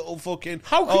smug little fucking.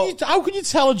 How can you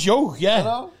tell a joke? Yeah.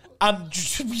 know. And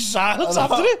just be silent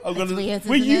after it. I'm gonna, Weird,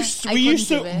 We isn't it? I used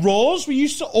couldn't to do it. roars. We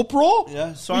used to uproar.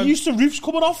 Yeah, so we I'm- used to roofs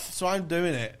coming off. So I'm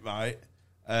doing it right,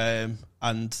 and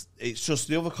it's just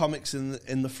the other comics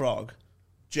in the Frog,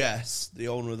 Jess, the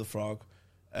owner of the Frog,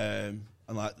 and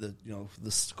like the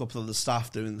couple of the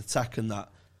staff doing the tech and that,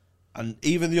 and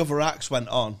even the other acts went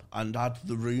on and had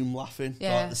the room laughing.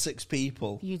 Yeah. Like the 6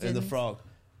 people You in the didn't. Frog,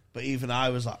 but even I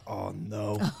was like, oh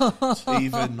no.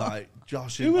 Even like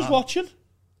Josh, Who was watching?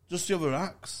 Just the other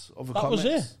acts, other That comics.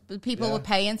 was it. But people Yeah. were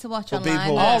paying to watch But online.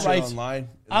 people there. watching right. online.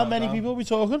 How many people are we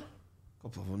talking?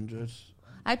 Couple of hundred.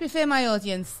 I prefer my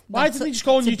audience. Why not didn't to- they just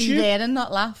go on to YouTube? be there and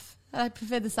not laugh? I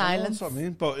prefer the That's silence. what I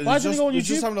mean. But it Why was didn't just, they go on it was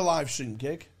just YouTube? having a live stream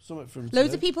gig. Something from Loads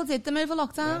today. of people did them over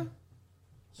lockdown.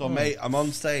 So, mate, I'm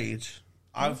on stage.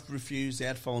 I've refused the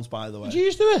headphones, by the way. Did you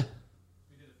used to do it?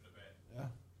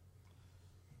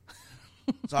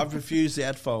 So I've refused the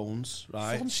headphoins,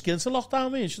 right? Fucking skin to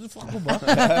lockdown, me. Should have fucking come back.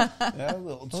 Yeah,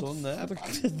 little son there.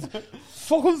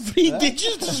 Fucking 3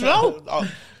 digits as well. Oh,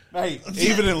 mate,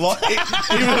 even in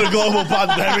a global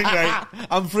pandemic, mate,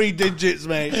 I'm 3 digits,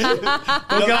 mate. Don't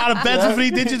get out of bed for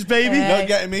 3 digits, baby. Yeah. Not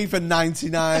getting me for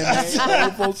 99, mate.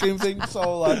 I fucking think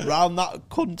so. Like, round that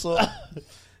cunt up.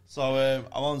 So I'm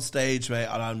on stage, mate,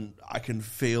 and I can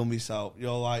feel myself.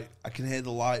 You're like, I can hear the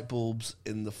light bulbs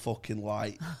in the fucking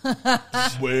light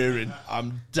whirring.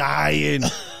 I'm dying.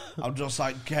 I'm just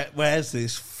like, where's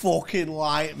this fucking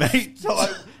light, mate? So like,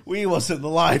 we was in the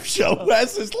live show.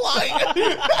 Where's this light?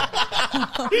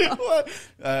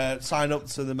 Sign up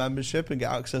to the membership and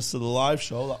get access to the live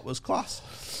show. That was class.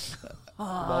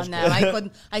 Oh no,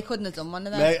 I couldn't have done one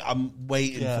of them. Mate, I'm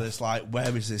waiting Yeah. for this light.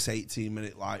 Where is this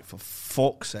 18-minute light? For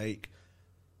fuck's sake.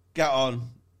 Get on.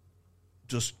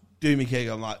 Just do me gig.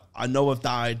 I'm like, I know I've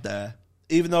died there.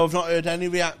 Even though I've not heard any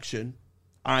reaction,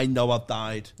 I know I've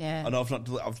died. Yeah. I know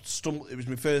I've stumbled. It was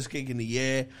my first gig in a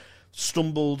year.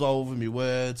 Stumbled over my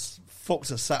words.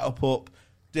 Fucked a setup up.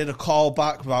 Did a call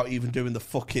back without even doing the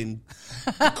fucking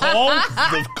Call.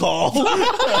 the call.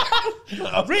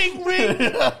 Ring, ring.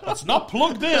 That's not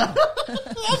plugged in.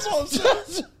 That's what it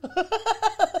says.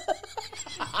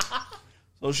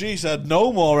 So she said,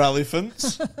 no more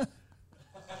elephants. What?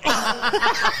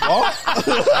 What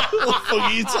the fuck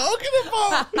are you talking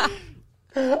about?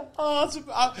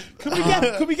 Oh,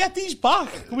 can we get these back?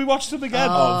 Can we watch them again?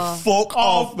 Oh, fuck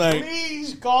off, mate.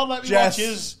 Please, God, let me Jess, watch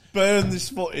this. burn this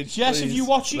footage, Jess, if please. you're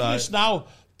watching Right. this now,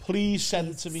 please send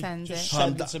it to me. Send Just it.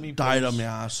 send it to me, Died please. on my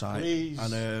arse, right? Please.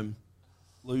 And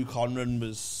Lou Conran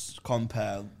was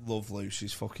compare. Love Lou,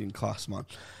 she's fucking class, man.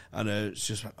 And it's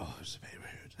just like, oh, it's a bit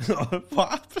rude. What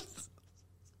happened?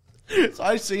 So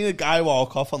I seen a guy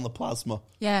walk off on the plasma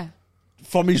Yeah.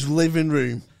 from his living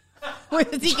room. Where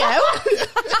did he go?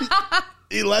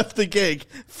 He left the gig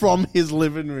from his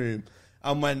living room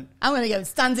and went. I'm gonna go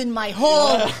stand in my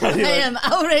hall. I am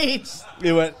outraged.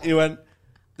 He went.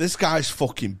 This guy's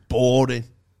fucking boring.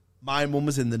 My mum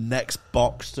was in the next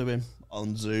box to him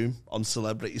on Zoom on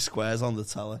Celebrity Squares on the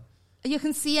telly. You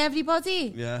can see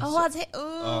everybody. Yeah, Oh, so- that's it.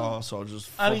 Oh. Oh, so I just.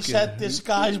 And he fucking- said, this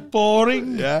guy's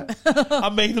boring. Yeah.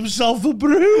 And made himself a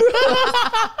brew.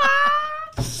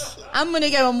 I'm gonna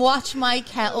go and watch my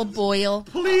kettle boil.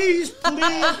 Please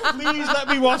let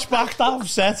me watch back that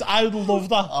set. I would love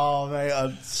that. Oh mate, I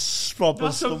proper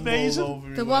That's stumbled amazing. over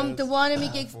my The one words. of my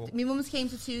gigs, my mum's came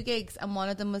to 2 gigs, and one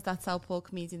of them was that Southpaw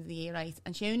Comedian of the Year, right?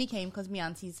 And she only came because my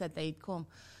auntie said they'd come.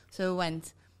 So I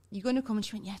went, "You going to come?" And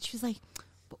she went, "Yeah." She was like,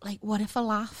 "But like, what if I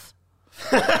laugh?"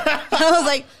 I was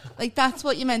like that's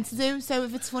what you're meant to do. So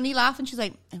if it's funny, laugh. And she's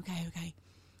like, "Okay."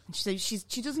 And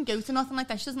she doesn't go to nothing like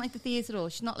that. She doesn't like the theatre, or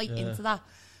she's not like into that.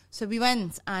 So we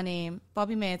went, and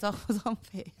Bobby Murdoch was on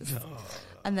first,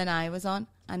 and then I was on,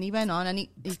 and he went on, and he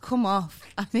come off,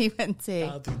 and he went to.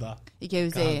 Can't do that. He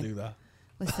goes, Can't do that.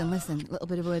 Listen, little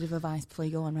bit of word of advice before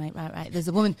you go on. Right. There's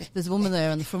a woman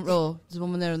there on the front row.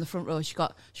 She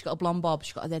got a blonde bob.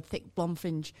 She got a dead thick blonde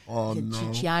fringe. Oh,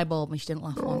 no. She eyeballed me. She didn't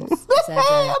laugh once. Said,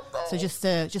 so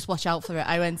just watch out for it.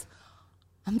 I went,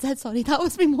 I'm dead sorry. That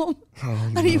was my mum.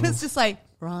 And he was just like,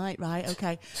 right,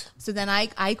 okay. So then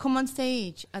I come on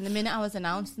stage, and the minute I was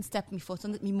announced and stepped my foot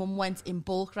on it, my mum went in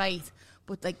bulk, right,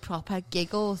 but like proper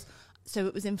giggles. So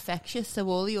it was infectious. So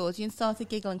all the audience started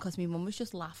giggling because my mum was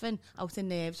just laughing out of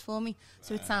nerves for me.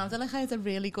 So it sounded like I had a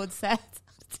really good set.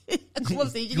 You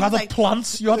had a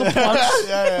plant.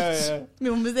 Yeah. My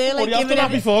mum was there, like, giving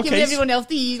everyone else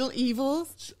the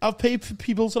evils. I've paid for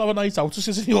people to have a night out to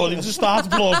sit in the audience and start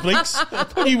applause breaks.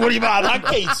 Don't you worry about that,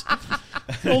 Kate.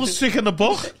 All the sick in the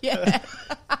book. Yeah.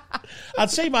 I'd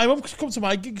say my mum could come to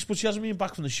my gigs, but she hasn't been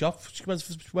back from the shop. She went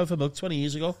for milk 20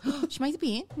 years ago. She might have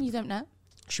been. You don't know.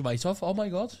 She might have. Oh, my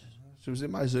God. She was in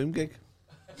my Zoom gig.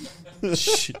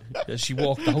 She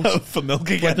walked out. For milk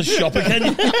again. Went to the shop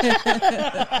again.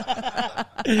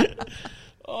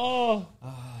 Oh.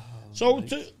 So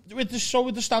with the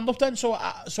stand-up then, so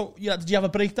yeah, did you have a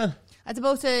break then? At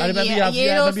about a remember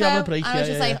year or so, a break, I was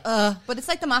yeah, just but it's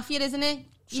like the mafia, isn't it?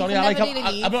 Sorry, I'm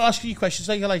not asking you questions.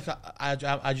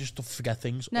 I just forget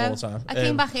things all the time. I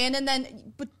came back in, and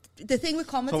then, but the thing with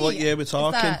comedy. So what year we're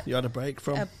talking? You had a break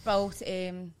from? About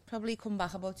probably come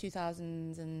back about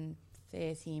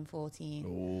 2013, 14.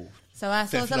 Oh. So I 5th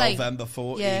sort of like November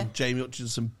 14. Yeah. Jamie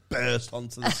Hutchinson burst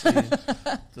onto the scene.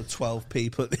 The 12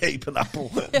 people at the Ape and Apple.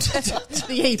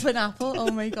 The Ape and Apple. Oh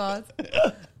my God.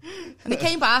 And he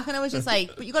came back, and I was just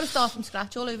like, but you got to start from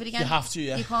scratch all over again. You have to,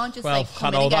 yeah. You can't just I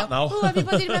come know in and that go, now. oh,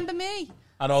 everybody remember me.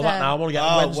 I know that now. I'm only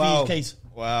getting Wednesdays, wow. Kate.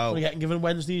 Wow. I'm only getting given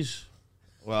Wednesdays.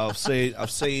 Well, I've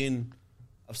seen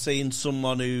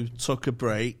someone who took a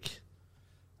break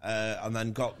and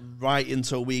then got right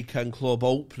into a weekend club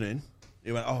opening.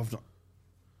 He went,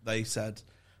 they said,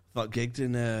 I've not gigged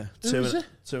in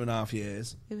 2.5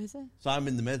 years. Who is it? So I'm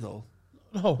in the middle.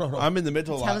 No. I'm in the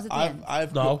middle. Tell us at the end.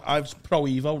 I've Pro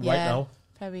Evo right now.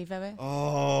 Pro Evo.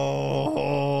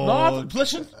 Oh. No,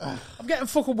 listen. I'm getting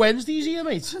fucking Wednesdays here,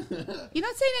 mate. You're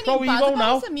not saying Pro anything bad Evo about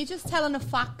now. them. You're just telling a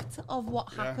fact of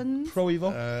what happened. Pro Evo.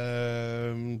 People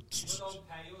don't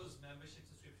pay us membership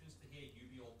subscriptions to hear you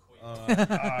be all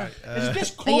quiet. Is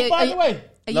this club, by the way?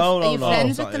 Are No, you no, friends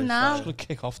it's with not, them it's now? I'm going to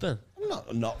kick off then.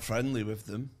 I'm not friendly with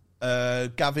them.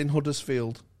 Gavin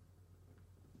Huddersfield.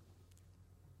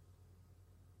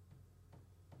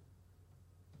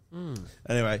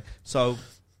 Anyway, so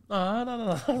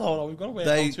No, we've got to wait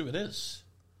out 2 minutes.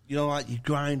 you know, like you're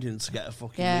grinding to get a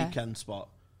fucking weekend spot,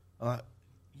 and like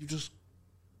you just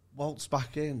waltz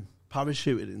back in,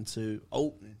 parachuted into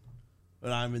opening,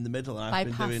 when I'm in the middle, and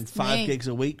I've been doing 5 gigs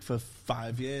a week for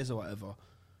 5 years or whatever,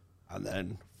 and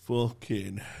then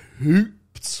fucking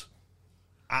hooped,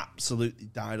 absolutely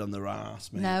died on their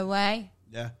ass, mate. No way.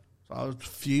 Yeah, so I was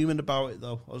fuming about it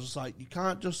though. I was just like, you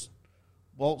can't just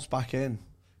waltz back in.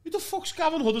 Who the fuck's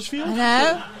Gavin Huddersfield? I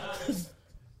know. Have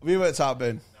you worked out,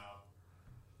 Ben?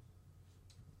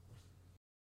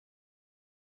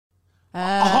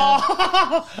 That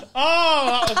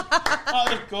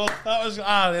was good. That was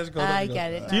good. I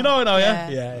get it. Do you know it now, yeah?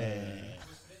 Yeah.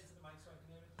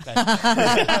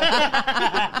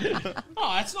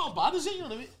 Oh, it's not bad, is it? You know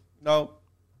what I mean? No.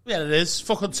 Yeah, it is.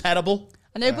 Fucking terrible.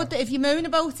 I know, but if you moan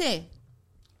about it,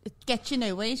 it gets you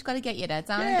nowhere. You've got to get your head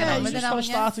down and get Yeah, on you with it, just got to haven't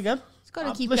you? start again. It's got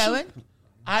to keep Listen, going.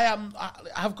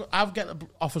 I've getting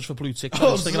offers for blue tick.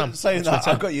 I was saying that.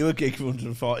 I got you a gig for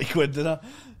 140 quid, didn't I?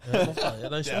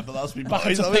 Yeah, but that's me. back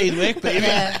into paid work, baby.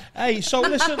 Yeah. Hey, so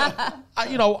listen,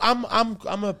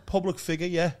 I'm a public figure,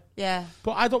 yeah, Yeah.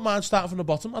 but I don't mind starting from the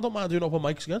bottom. I don't mind doing open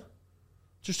mics again.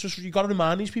 Just you got to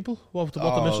remind these people what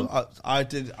they're missing. I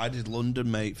did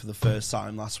London, mate, for the first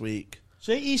time last week.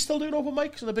 So he's still doing open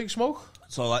mics and a big smoke.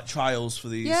 So like trials for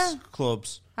these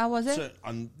clubs. How was it? So,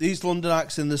 and these London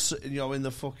acts in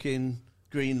the fucking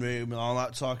green room and all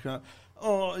that talking about,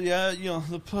 oh yeah,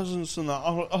 the peasants and that.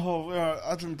 Oh yeah,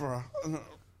 Edinburgh.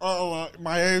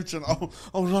 My agent. I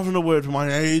was having a word with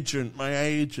my agent.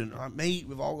 Like, mate,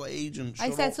 we've all got agents. I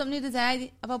Shut said up. something the other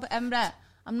day about Edinburgh.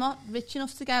 I'm not rich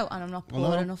enough to go, and I'm not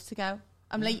poor enough to go.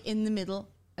 I'm like in the middle,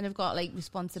 and I've got like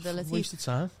responsibilities. Waste of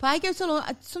time. But I go to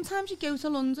London. Sometimes you go to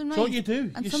London, right? So what you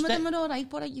do? And You some of stay- them are all right,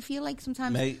 but you feel like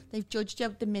sometimes they've judged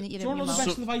you the minute you're Do you in want your to know the mouth.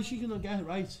 best advice you can get?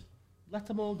 Right, let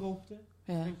them all go up there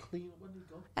and clean up when they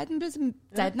go. Edinburgh's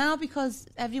dead now because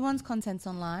everyone's content's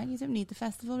online. You don't need the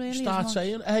festival really. Start as much.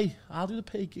 saying, "Hey, I'll do the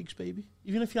paid gigs, baby."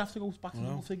 Even if you have to go back to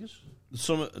double figures.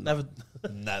 Never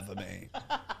me.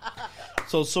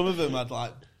 So some of them had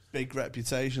like big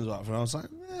reputations, or whatever, and I was like,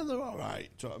 yeah, they're all right.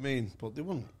 Do you know what I mean? But they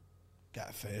wouldn't get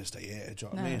a first day here. Do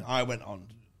you know what I mean? I went on,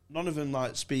 none of them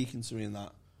like speaking to me in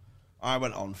that. I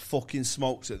went on, fucking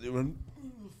smoked it. They were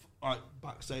like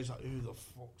backstage, like, who the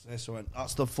fuck's this? I went,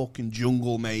 that's the fucking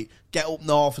jungle, mate. Get up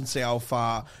north and see how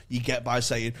far you get by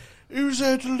saying, who's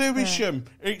there to Lewisham?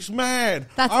 It's mad.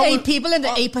 That's 8 people in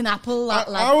the ape and apple.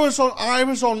 I was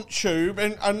on tube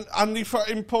and he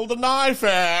fucking pulled a knife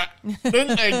out,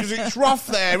 didn't he? Because it's rough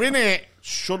there, innit?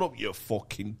 Shut up, you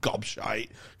fucking gobshite.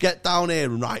 Get down here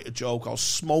and write a joke. I'll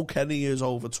smoke any years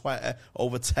over 20,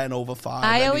 over 10, over 5.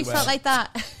 I always felt like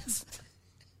that.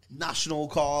 National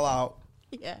call out.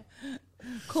 Yeah.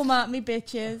 Come at me,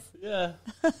 bitches. Yeah.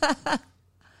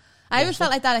 I always felt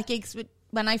like that at gigs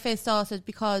when I first started,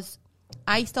 because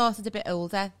I started a bit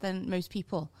older than most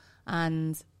people.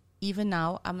 And even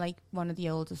now, I'm like one of the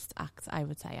oldest acts, I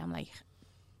would say. I'm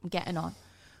getting on.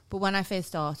 But when I first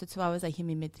started, so I was like in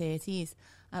my mid-30s,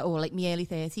 or like my early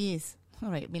 30s. All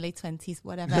right, my late 20s,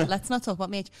 whatever. Let's not talk about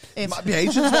my age. Might be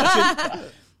Asians watching.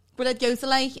 But I'd go to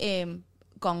like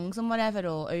gongs and whatever,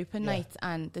 or open nights,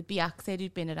 and there'd be acts there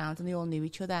who'd been around and they all knew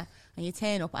each other, and you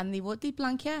turn up and they'd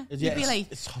blank you. You'd be like,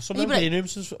 some of the green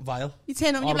rooms is vile. You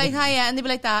turn up and you'd be like, hi, yeah, and they'd be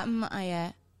like that,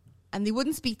 yeah, and they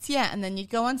wouldn't speak to you, and then you'd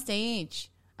go on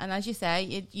stage, and as you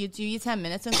say, you'd do your 10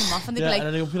 minutes and come off, and they'd be like,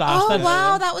 oh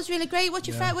wow, that was really great. What's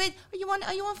your friend? Wait, are you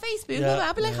on Facebook?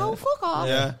 I'd be like, oh, fuck off.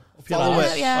 Yeah. Follow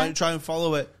it. Yeah. Try and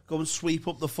follow it. Go and sweep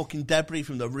up the fucking debris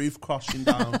from the roof crossing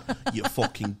down. You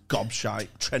fucking gobshite,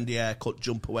 trendy haircut,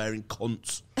 jumper wearing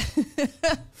cunts.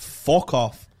 Fuck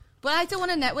off. But I don't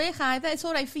want to network either. It's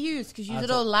all right for you because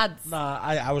you're all lads. Nah,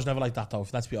 I was never like that though.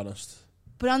 Let's be honest.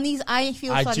 But on these, I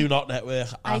feel I do not network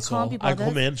at all. I can't be bothered. I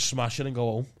come in, smash it, and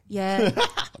go home. Yeah.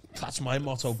 That's my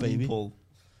motto, baby.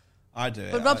 I do.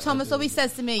 But Rob Thomas always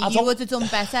says to me, you would have done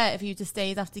better if you'd have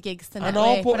stayed after gigs to network.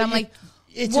 I know, but I'm like,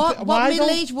 what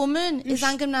middle-aged woman is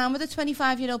hanging around with a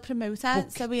 25-year-old promoter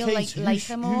so we'll Kate, like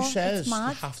her more? Who says it's mad.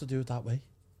 you have to do it that way?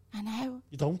 I know.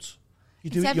 You don't. You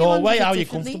do it your way, how you're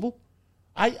comfortable.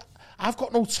 I've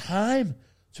got no time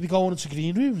to be going into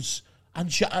green rooms and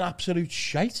chatting absolute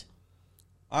shite.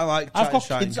 I like I've got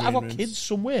kids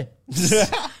somewhere.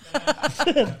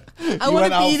 I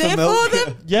want to be there for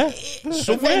them. Yeah,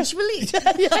 somewhere. Eventually.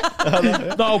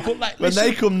 No, but like when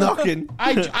they come knocking,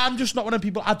 I'm just not one of the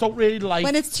people. I don't really like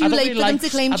when it's too late for them to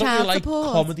claim child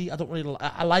support. Comedy.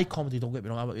 I like comedy. Don't get me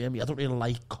wrong. I don't really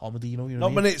like comedy. You know what I mean?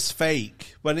 Not when it's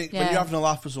fake. When you're having a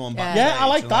laugh with someone back. Yeah, I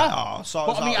like that.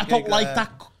 But I mean, I don't like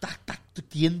that.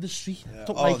 The industry. I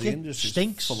don't like the it. Industry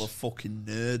stinks. Full of fucking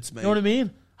nerds, mate. You know what I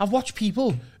mean? I've watched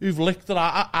people who've licked their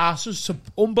asses to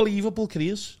unbelievable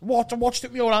careers. I watched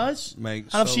it with your eyes. Mate,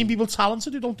 and I've seen people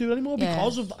talented who don't do it anymore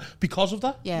because of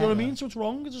that. Yeah. You know what I mean? So it's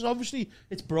wrong. It's obviously,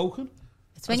 it's broken.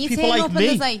 It's when you people turn like up and me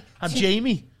there's like... and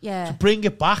Jamie Yeah. to bring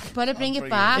it back. Gotta bring it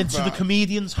back. Into the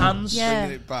comedian's hands. Yeah.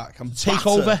 Bring it back. And take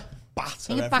over. Batter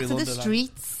bring it back to the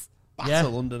streets. Batter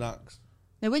London acts.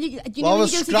 Now, when you go to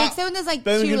gigs and there's like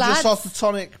Birmingham two lads. just off the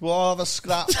tonic, we'll all have a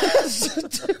scrap.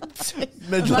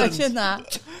 Imagine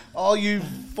that. All you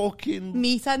fucking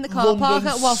meet in the car park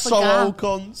at Watford Gap.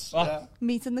 Cunts. Yeah.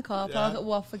 Meet in the car park at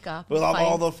Watford Gap. We'll have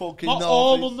all the fucking... Not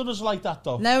all Londoners like that,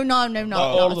 though. No, not at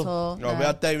all. No, we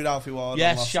had David Alfie Ward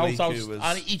yes, shout week, out.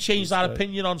 And he changed that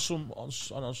opinion on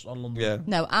London. Yeah.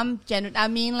 No, I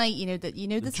mean, like,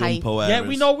 the type. Yeah,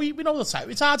 we know the type.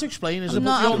 It's hard to explain, isn't it? I'm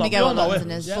not having to go on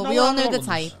Londoners, but we all know the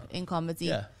type in comedy.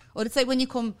 Yeah. Or it's like when you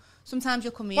come... Sometimes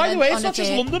you'll come here. By the way, it's not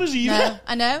just Londoners either. No,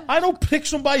 I know. I know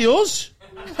pricks them by us.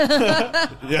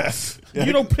 Yes.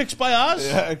 You know pricks by ours.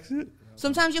 Yeah.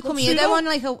 Sometimes you'll come here though on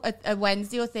like a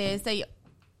Wednesday or Thursday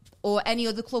or any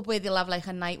other club where they'll have like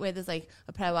a night where there's like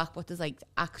a pro act but there's like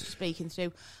acts just breaking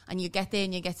through, and you get there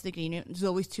and you get to the green room, there's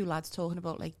always two lads talking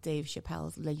about like Dave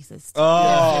Chappelle's latest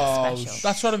Netflix special.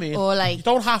 That's what I mean. Or like, you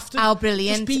don't have to. How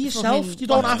brilliant. Just be yourself. You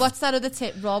don't have to. What's that other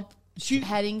tip, Richard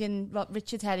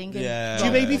Herringen. Yeah. Do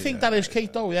you maybe think that is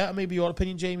Kate though, yeah? And maybe your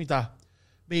opinion, Jamie, that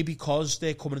maybe because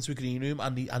they're coming into a green room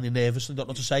and they're nervous and don't know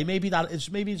what to say, maybe it's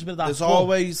a bit of that. There's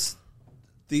always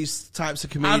these types of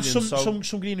comedians. And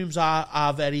some green rooms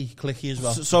are very cliquey as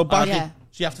well. So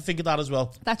you have to think of that as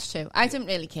well. That's true. I didn't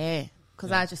really care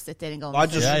because I just sit there and go. I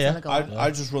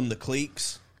just run the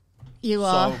cliques. You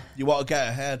are. So you want to get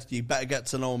ahead, you better get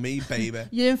to know me, baby.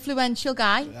 You're an influential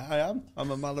guy. Yeah, I am. I'm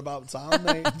a man about town,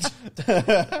 mate.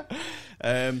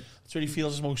 That's where he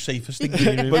feels the most safest thing.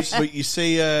 but you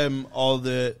see all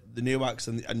the new acts,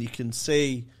 and you can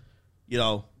see, you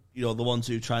know the ones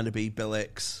who are trying to be Bill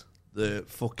Hicks, the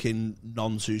fucking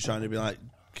nons who's trying to be like,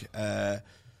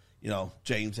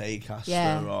 James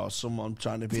Acaster or someone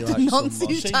trying to be like nonce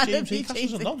someone. who's trying to be James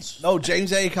Acaster's a nonce. No,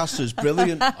 James Acaster's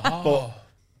brilliant, but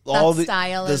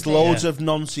style. There's loads of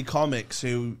noncy comics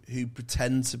who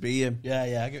pretend to be him. Yeah,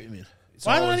 I get what you mean.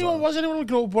 Why did anyone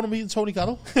grow up wanting to be Tony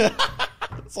Carroll?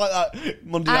 It's like that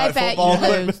Monday I Night bet Football. you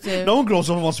loads do. No one grows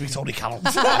up and wants to be Tony Carroll.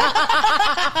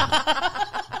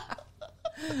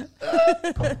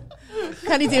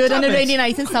 Can he do it on a rainy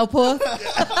night in Southport? Can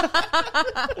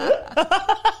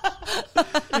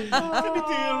you do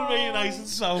it really nice and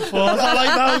Southport? I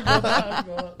like that.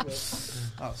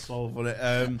 That's so funny.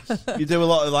 You do a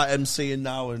lot of like MCing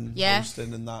now and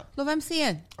hosting and that. Love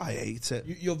MCing. I hate it.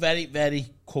 You're very, very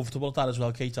comfortable at that as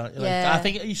well, Kate, aren't you? Yeah. Like, I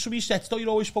think some of your sets, though, you're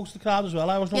always spoke to the crowd as well.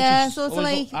 I was sort of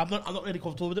like... I'm not really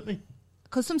comfortable with it, me.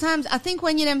 Because sometimes, I think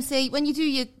when you MC, when you do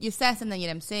your set and then you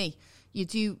MC, you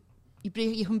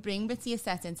can bring bits of your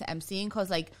set into MCing because,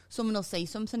 like, someone will say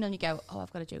something and you go, oh,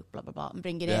 I've got a joke, blah, blah, blah, and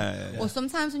bring it in. Yeah. Or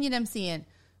sometimes when you're MCing,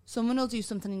 someone will do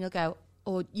something and you'll go,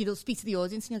 or you'll speak to the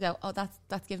audience and you'll go, oh,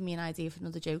 that's giving me an idea for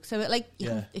another joke. So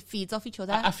it feeds off each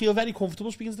other. I feel very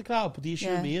comfortable speaking to the crowd, but the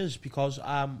issue with me is because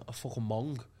I'm a fucking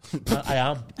mong. I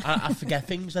am. I forget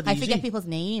things. I forget people's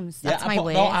names. That's my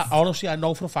worst. No, honestly, I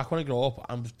know for a fact when I grow up,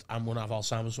 I'm going to have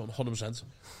Alzheimer's 100%.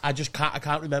 I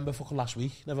can't remember fucking last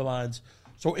week, never mind.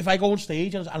 So if I go on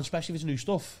stage, and especially if it's new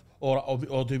stuff, or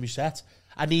do my set,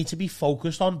 I need to be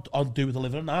focused on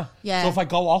delivering that. Yeah. So if I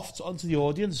go off onto the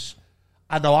audience,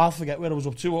 I know I'll forget where I was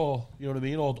up to, or you know what I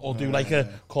mean, or do like a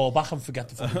callback and forget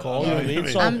the fucking call. You know what I mean?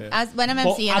 So, when I'm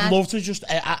MCing, I'd love to just.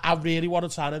 I really want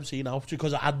to try and MC now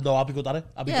because I know I'll be good at it.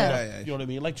 I'll be good at it. You know what I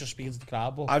mean? Like just speaking to the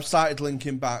crowd. But I've started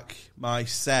linking back my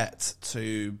set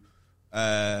to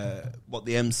what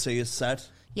the MC has said.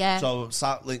 Yeah. So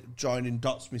start joining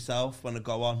dots myself when I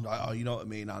go on. Like, oh, you know what I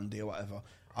mean, Andy or whatever.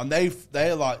 And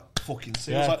they're like fucking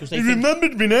serious. Yeah, like, they he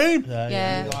remembered my name.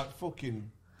 Yeah. You're like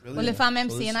fucking. Brilliant. Well, if I'm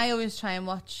MCing, I always try and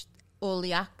watch all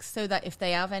the acts so that if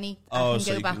they have any, I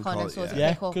can go back on and sort of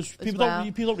pick up. Because people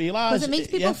don't realise. Because it makes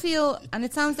people feel, and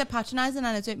it sounds like patronising, and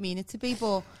I don't mean it to be,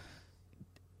 but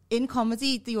in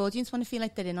comedy, the audience want to feel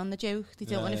like they're in on the joke. They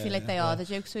don't want to feel like they are the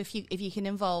joke. So if you can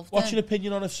involve them. What's your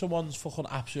opinion on if someone's fucking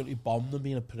absolutely bombed and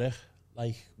being a prick?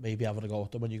 Like maybe having a go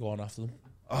at them when you go on after them.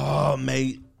 Oh,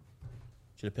 mate.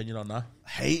 What's your opinion on that?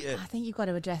 Hate it. I think you've got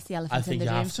to address the elephant in the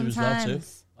room I think you have to sometimes. as well too.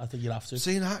 I think you'll have to.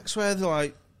 Seeing acts where they're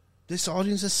like, this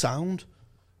audience is sound.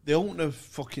 They won't have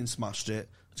fucking smashed it.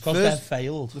 It's because they've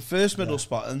failed. The first middle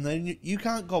spot, and then you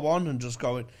can't go on and just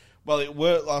going, well, it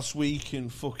worked last week in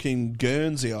fucking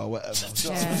Guernsey or whatever.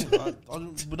 Yeah.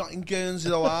 We're not in Guernsey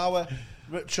though, are we?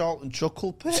 Rich Charlton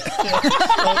Chuckle Pit.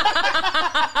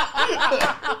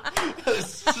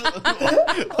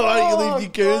 Alright, you leave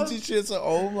your Guernsey shit at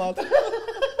home, lad.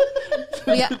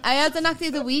 Well, yeah, I had an act the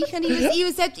other week, and he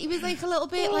was like a little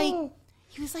bit like,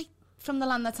 he was like from the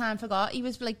land that time forgot. He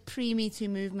was like pre-Me Too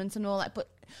movement and all that, but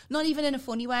not even in a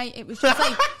funny way. It was just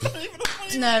like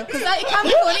no, because it can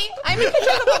be funny. I make a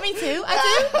joke about Me Too, I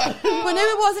do, but no,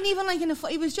 it wasn't even like in a.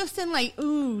 It was just in like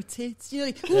ooh tits, you know,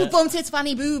 like ooh bum tits,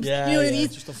 fanny boobs, you know what I mean?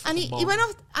 And he went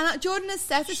off, and Jordan has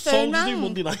set his phone rang.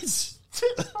 Monday nights.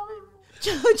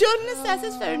 Jordan has set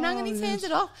his phone rang and he turned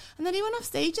it off, and then he went off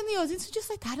stage and the audience was just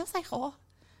like that. I was like, oh.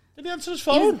 Did he answer his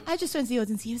phone? I just went to the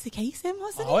audience. He was the case, him,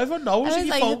 wasn't he? Oh, everyone knows if your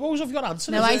like, phone goes off, you've got to answer.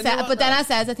 No, I said, but then I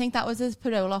said, I think that was his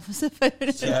parole officer phone.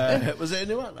 Was it a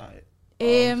new at night?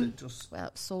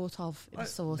 Well, sort of. It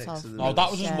was sort of. No, that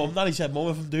was his mum. That he said, "Mum,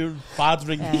 if I'm doing bad,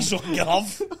 ring me so I can get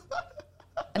off."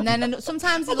 And then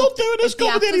sometimes I'm not doing this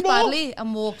comedy anymore. Badly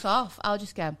and walks off, I'll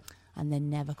just go, and they're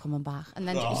never coming back, and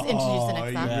then just introduce the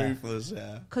next act. Ruthless,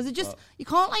 yeah. Because it just you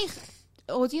can't like.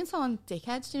 Audience on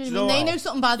dickheads, do you know what I mean? They know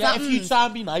something bad's happened. If you try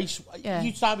and be nice,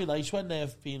 you try and be nice when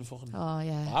they've been fucking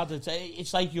bad.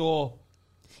 It's like you're...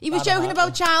 He was joking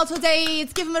about childhood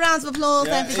AIDS. Give him a round of applause,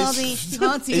 everybody. You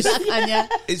can't do that, can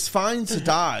you? It's fine to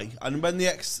die, and when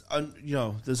there's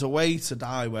a way to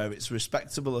die where it's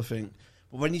respectable, I think.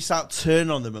 But when you start turning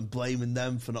on them and blaming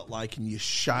them for not liking your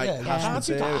shite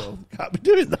material, can't be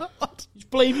doing that. Just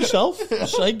blame yourself.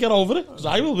 Just say, get over it, because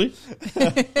I will be.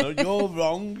 No, you're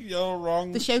wrong. You're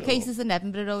wrong. The showcases in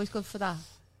Edinburgh are always good for that.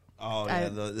 Oh yeah,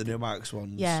 the New Max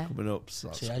ones coming up.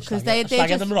 Because they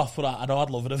just them off for that. I know I'd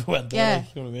love it if it went there.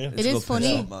 You know what I mean? It is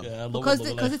funny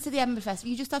because it's at the Edinburgh Festival.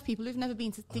 You just have people who've never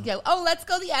been to. They go, oh, let's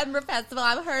go to the Edinburgh Festival.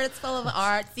 I've heard it's full of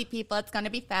artsy people. It's going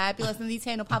to be fabulous. And they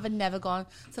turn up having never gone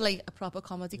to like a proper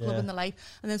comedy club in their life.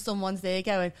 And then someone's there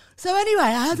going, so anyway,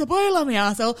 I had a boil on my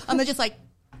arsehole, and they're just like.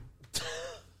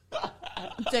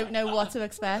 Don't know what to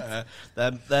expect.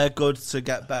 They're good to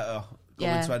get better.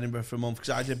 Going to Edinburgh for a month,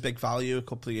 because I did Big Value a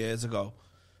couple of years ago,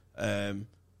 and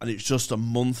it's just a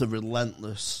month of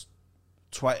relentless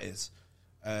 20s,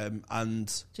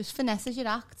 and just finesses your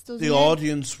act, doesn't the it?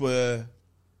 audience were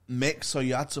mixed, so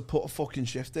you had to put a fucking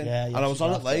shift in. Yeah, and I was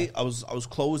on it late. yeah. I was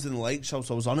closed in the late show,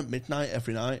 so I was on at midnight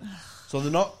every night. So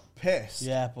they're not pissed.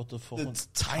 Yeah, but they're They're fucking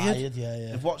tired.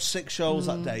 Yeah. They've watched 6 shows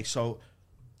that day, so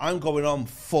I'm going on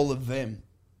full of vim.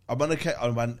 I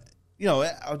went, you know,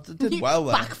 I did well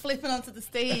there. Backflipping onto the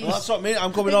stage. Well, that's what I mean.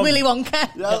 I'm going on. Willy Wonka.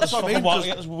 Yeah, that's what I mean.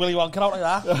 Get this Willy Wonka out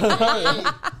like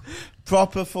that.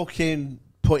 Proper fucking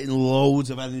putting loads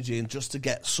of energy in just to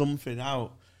get something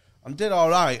out. And did all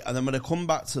right. And then when I come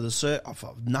back to the circuit, I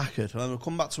felt knackered. And then I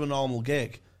come back to a normal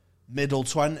gig, middle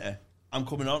 20, I'm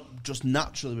coming on just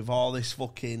naturally with all this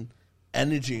fucking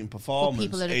energy and performance. But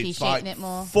people are It's appreciating like, it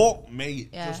more. Fuck me.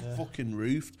 Yeah. Just fucking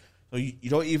roofed. So you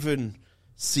don't even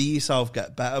see yourself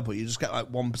get better, but you just get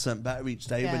like 1% better each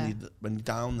day when you're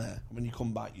down there. And when you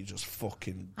come back, you just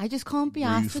fucking... I just can't be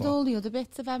asked with Roofer. all the other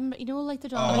bits of Edinburgh. You know, like the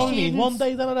drama I only need students. one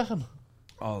day then, I reckon.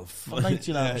 Oh, I'm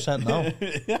 99% now.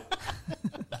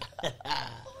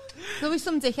 There'll be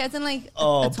some dickheads in like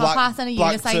Oh, a top black- hat and a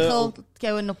black unicycle turtle.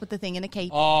 going up with the thing in a cape.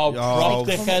 Oh, Oh, right,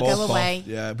 fuck dickhead. Go off. away.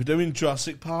 Yeah, we're doing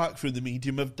Jurassic Park through the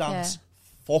medium of dance.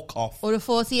 Fuck off. Or a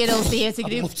 40-year-old theatre I'd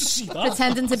group love to see that.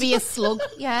 pretending to be a slug.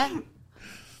 Yeah.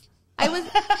 I was...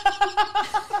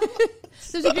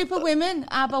 There's a group of women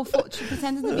about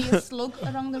pretending to be a slug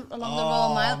along the Royal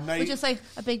Mile mate. with just like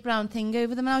a big brown thing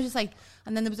over them. And I was just like...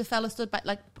 And then there was a fella stood back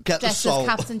like Get the dressed as salt.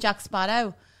 Captain Jack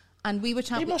Sparrow. And we were They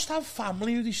trying... must have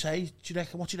family who they say,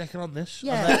 what do you reckon on this?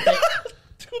 Yeah. And they-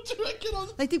 What do you reckon on-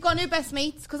 Like, they've got no best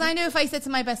mates. Because I know if I said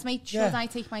to my best mate, should Yeah. I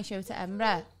take my show to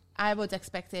Edinburgh? I would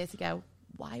expect her to go,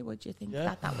 why would you think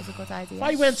Yeah. that was a good idea? If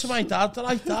I went to my dad, they're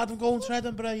like, Dad, I'm going to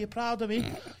Edinburgh, you proud of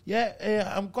me?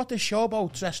 Yeah, I've got this show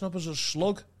about dressing up as a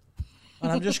slug,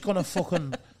 and I'm just going to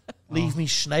fucking leave me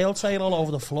snail tail all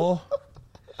over the floor.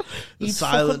 The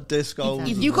silent disco.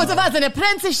 You could have had an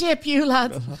apprenticeship, you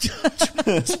lad.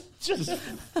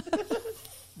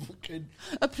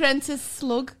 Apprentice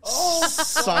slug.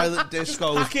 Silent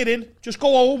disco. Pack it in, just go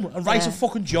home and write Yeah. a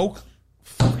fucking joke.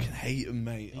 Fucking hate him,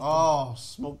 mate. Oh,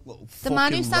 smoke little The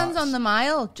man who fucking stands rats. on the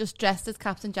mile, just dressed as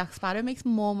Captain Jack Sparrow, makes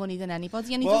more money than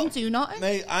anybody, and he Well, doesn't do nothing.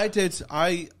 Mate,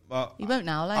 He won't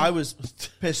now, like. I was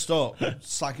pissed up,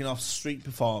 slacking off street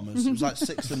performers. It was like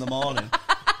 6 a.m.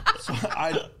 So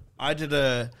I did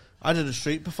a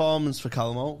street performance for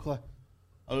Callum Oakley.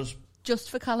 Just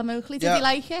for Callum Oakley, did Yeah. he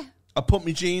like it? I put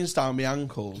my jeans down my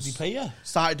ankles. Did he pay you?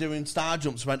 Started doing star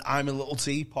jumps. Went, I'm a little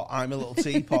teapot. I'm a little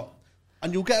teapot.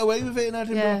 And you'll get away with it in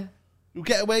Edinburgh. Yeah. You'll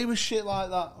get away with shit like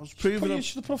that. I was proving You it.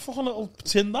 should have put a fucking little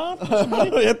tin down.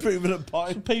 Yeah, proving a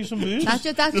point. Pay you some moves. That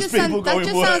just Just people going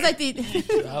sounds work. like the...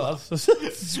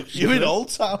 You in Old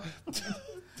Town?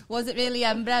 Was it really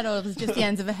Edinburgh, or was it just the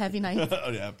end of a heavy night? Oh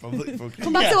yeah, probably. Fucking.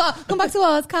 Come back to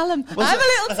ours, Callum. I'm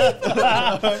a little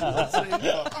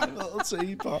teapot. I'm a little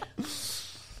teapot.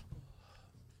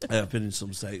 Yeah, I've been in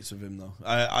some states with him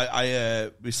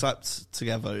though. We slept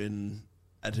together in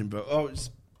Edinburgh. Oh, it's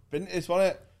what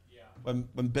it. When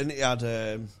Binty had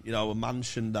a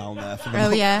mansion down there for the Oh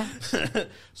yeah.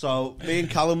 So me and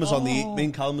Callum was on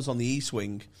the east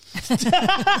wing.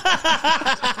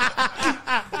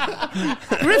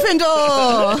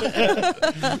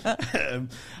 Gryffindor.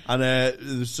 And it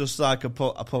was just like I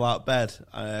pull out bed.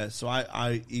 So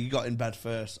he got in bed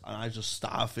first, and I just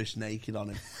starfish naked on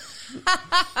him.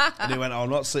 And he went, "I'm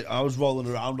not sleep." I was rolling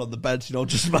around on the bed,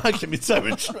 just marking my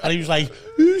territory. And he was like,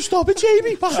 stop it,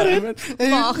 Jamie, back it in.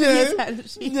 Marking your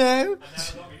territory. No.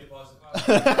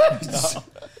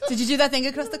 Did you do that thing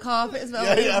across the carpet as well?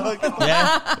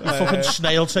 Yeah, you fucking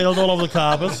snail tailed all over the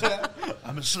carpet.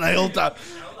 I'm a snail dad.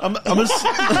 I'm a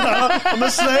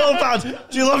snail dad.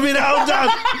 Do you love me now, Dad?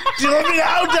 Do you love me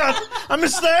now, Dad? I'm a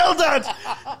snail dad.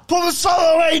 Put the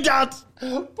salt away, Dad.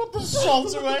 Put the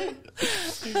salt away.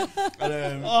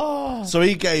 And, so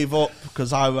he gave up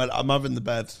because I went, I'm having the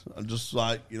bed. And just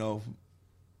like,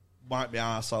 wiped my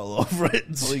ass all over it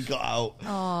until he got out.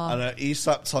 And he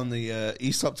slept on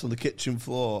the kitchen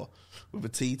floor with a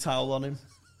tea towel on him.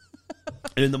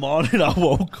 And in the morning I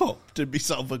woke up, did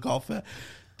myself a coffee.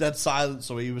 Dead silent,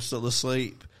 so he was still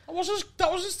asleep. That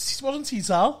wasn't tea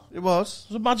towel. It was.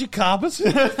 It was a magic carpet. See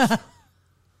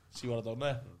what I've done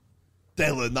there?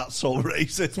 Dylan, that's so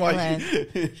racist. Why in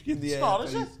the It's air? not,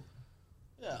 is it?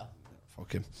 Yeah.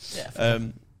 Fuck him. Yeah.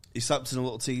 He slept in a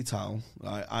little tea towel.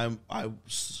 I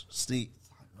sneaked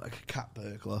like a cat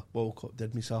burglar. Woke up,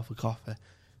 did myself a coffee,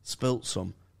 spilt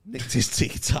some, nicked his tea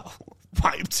towel,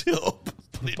 wiped it up,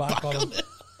 put it back on it.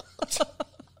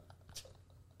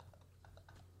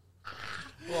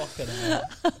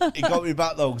 He got me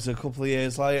back though because a couple of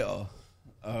years later,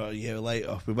 a year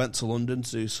later, we went to London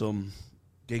to do some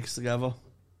gigs together,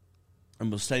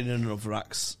 and we're staying in another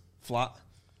act's flat.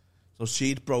 So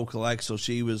she'd broke a leg, so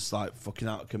she was like fucking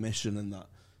out of commission and that.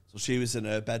 So she was in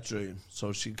her bedroom,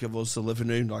 so she'd give us the living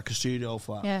room like a studio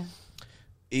flat. Yeah.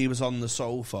 He was on the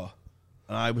sofa,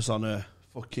 and I was on a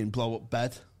fucking blow-up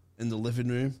bed in the living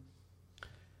room.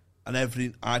 And I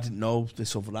didn't know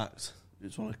this other act. It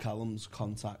was one of Callum's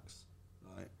contacts,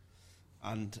 right?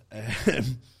 And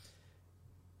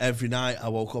every night I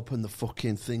woke up and the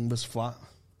fucking thing was flat.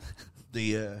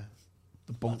 The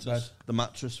bunk bed, the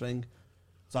mattress thing.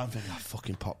 So I'm thinking, I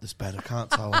fucking popped this bed. I can't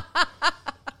tell him.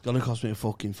 It's gonna cost me a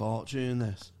fucking fortune,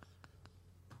 this.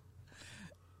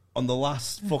 On the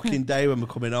last fucking day when we're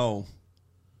coming home,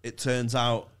 it turns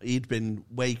out he'd been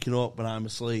waking up when I'm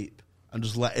asleep and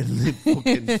just letting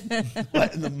the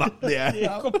air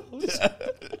out.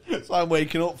 Yeah. So I'm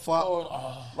waking up flat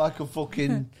like a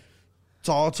fucking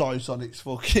tortoise on its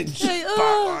fucking back like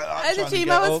that, and the trying to dream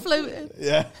get I was up. floating.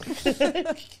 Yeah.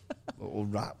 Little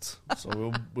rat.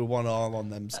 So we won all on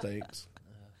them stakes.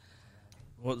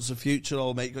 What's the future,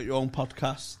 old mate? Got your own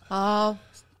podcast? Oh,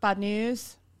 bad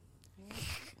news.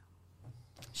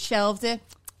 Shelved it.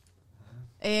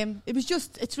 It was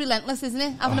just, it's relentless, isn't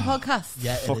it? Having a podcast.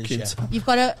 Yeah, Fucking it is, yeah. You've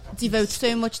got to devote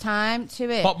so much time to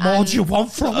it. What more and do you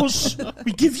want from us?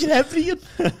 We give you everything.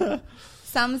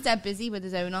 Sam's dead busy with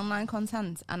his own online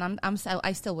content, and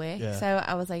I still work. Yeah. So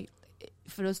I was like,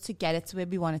 for us to get it to where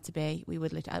we want it to be,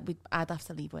 I'd have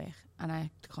to leave work, and I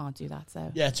can't do that.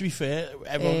 So Yeah, to be fair,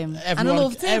 everyone, and I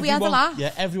loved it. We had a laugh.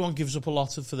 Yeah, everyone gives up a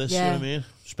lot for this. You know Yeah. what I mean?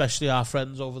 Especially our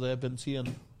friends over there, Binty,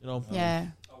 and yeah.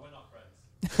 Oh, we're not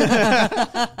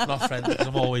friends. not friends. 'Cause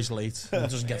I'm always late. He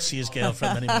doesn't get to see his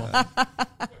girlfriend anymore.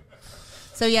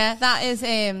 So yeah, that is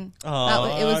it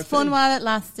was fun while it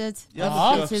lasted. Yeah,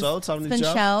 a few episodes, how It's many been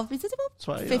jobs? shelved. We did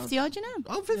 20 about 50 odd, you know.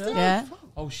 Oh, 50 Yeah,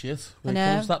 Oh shit! I Where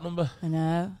know. comes that number? I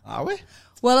know. Are we?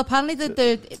 Well, apparently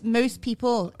the most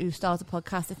people who start a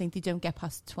podcast, I think they don't get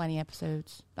past 20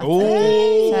 episodes. That's it.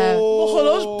 So Look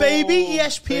at us, baby!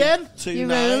 ESPN, you're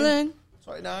rolling.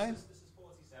 29.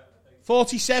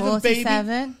 47, baby.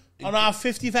 47. On our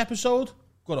 50th episode,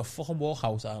 got a fucking walk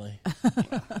out, aren't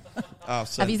I?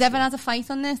 Have you ever had a fight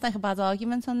on this, like a bad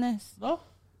argument on this? No,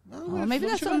 Oh, maybe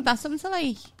that's something to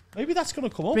like maybe that's gonna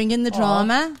come up. bring in the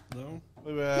drama. No.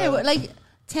 No, like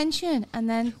tension, and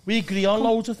then We agree on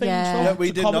loads of things. Yeah. So Yeah, we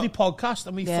it's did a comedy not- podcast,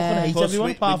 and we Yeah. fucking hate Plus,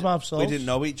 everyone apart from ourselves. we didn't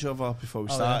know each other before we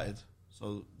Oh, started.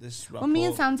 So this well, me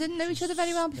and rapport Sam didn't know each other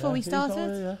very well before we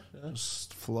started.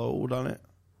 just flowed on it.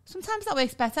 Sometimes that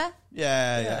works better.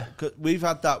 Yeah. 'Cause we've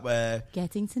had that where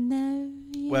Getting to know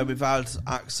you. we've had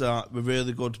acts that we're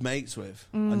really good mates with,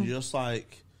 and you're just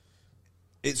like,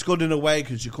 it's good in a way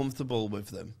because you're comfortable with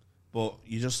them, but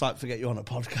you just like forget you're on a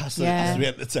podcast and Yeah. it has to be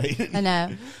entertaining. I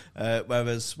know.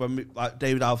 Whereas when we, like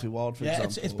David Alfie Ward, for Yeah,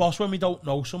 example, it's boss when we don't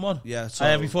know someone. Yeah,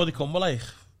 so Before they come, we're like,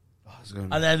 it's gonna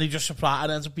be- and then they just surprise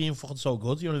and ends up being fucking so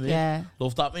good. You know what I mean? Yeah.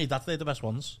 Love that, mate. They're the best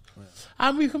ones.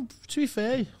 And we can, to be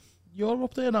fair, you're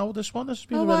up there now with this one. This has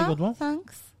been Oh, a very wow, good one.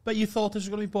 thanks. But you thought this was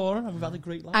going to be boring, and we've had a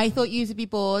great laugh. I thought you would be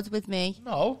bored with me.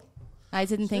 No. I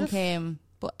didn't think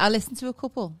but I listened to a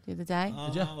couple the other day.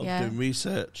 Did you? Oh, Yeah. doing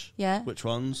research. Yeah. Which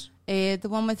ones? The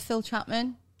one with Phil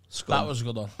Chapman Scum. That was a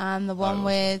good one. and the one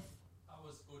with That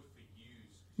was good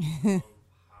for you.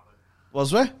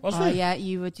 Was we? Was oh it? yeah,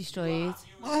 you were destroyed.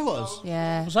 I was.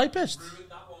 Yeah. Was I pissed?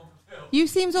 You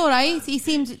seemed alright.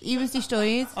 He was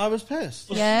destroyed. I was pissed.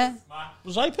 Yeah.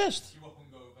 Was I pissed? You were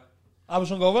hungover. I was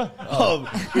hungover.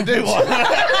 Oh, we do one.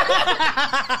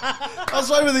 That's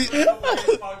why with the.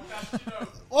 Podcast, you know.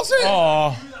 Was it?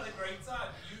 Oh. You had a great time.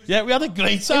 Yeah, we had a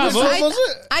great time. was huh? right. Was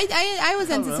it? I was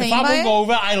If entertained I'm by it.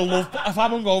 hungover,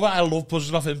 I love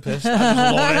buzzing off him pissed. I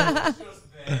just love it. Just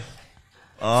there.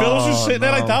 Phil was just sitting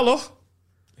there like no. that, look.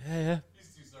 Yeah.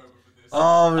 He's too sober for this.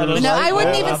 Oh, I it was don't No, like I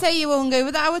wouldn't that. even say you were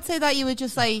hungover. I would say that you were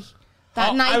just like that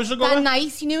Oh, night. I was hungover? That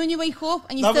nice, you know, when you wake up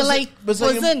and you're That still was like it. Was it-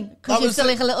 buzzing that because you're was still it.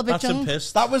 like a little bit That's him drunk.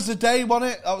 pissed. That was the day,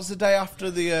 wasn't it? That was the day after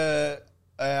the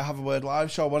Have a Word live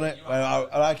show, wasn't it? Where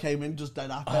I came in just dead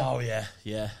happy. Oh, yeah.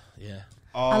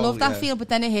 Oh, I love that yeah. feel, but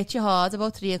then it hit you hard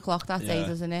about 3 o'clock that day, Yeah.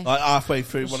 doesn't it? Like halfway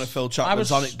through one of Phil Chapman's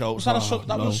anecdotes. Was that, oh,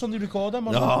 that no. was a Sunday record then,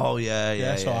 wasn't it? Oh,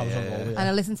 yeah. So I was hungover, And yeah.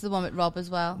 I listened to the one with Rob as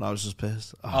well. And I was just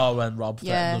pissed. Oh, Oh, when Rob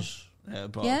Yeah. threatened us. yeah,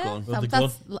 brought Yeah, gun. With the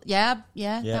that's, yeah.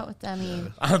 Yeah. That was, I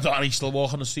mean, And he's still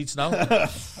walking the streets now.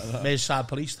 Merseyside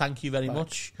Police, thank you very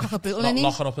much. cock a boot, Not innit?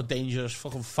 locking up a dangerous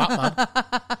fucking fat man.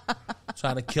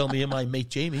 Trying to kill me and my mate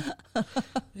Jamie.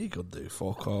 He could do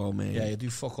fuck all, mate. Yeah, you do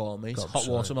fuck all, mate. God's Hot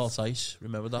water sakes. melts ice.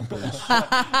 Remember that, boys?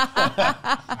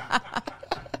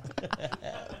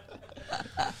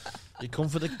 You come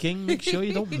for the king, make sure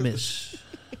you don't miss.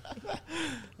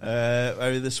 Where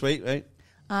are you this week, mate?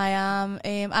 I am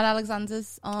at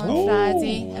Alexander's on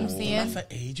Friday. MCing. For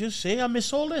ages. See, I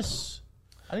miss all this.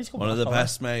 I need to come One back of the on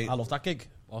best, it. mate. I love that gig.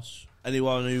 Boss.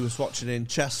 Anyone who was watching in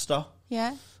Chester,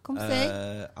 Yeah, come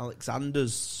see.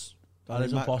 Alexander's. That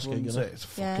is a Mac boss gig, runs isn't it. it?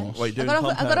 It's Yeah. fucking. What are you I doing?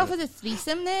 got offered a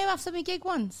threesome there after my gig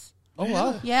once. Oh,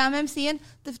 wow. Yeah, I'm MCing.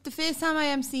 The first time I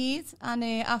MC'd, and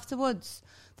afterwards,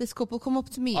 this couple come up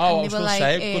to me Oh, I and was they were going to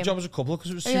like, say, good job as a couple,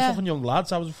 because it was two yeah. fucking young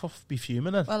lads. I was be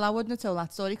fuming then. well, I wouldn't have told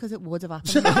that story because it would have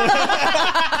happened.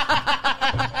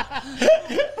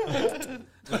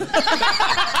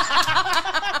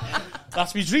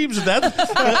 That's my dreams are dead.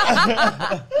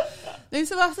 No,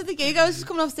 so after the gig, I was just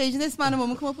coming off stage and this man and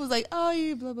woman come up and was like, oh,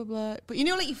 you blah, blah, blah. But you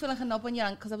know, like, you feel like a knob when you're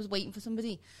because I was waiting for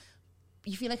somebody.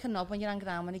 You feel like a knob when you're hanging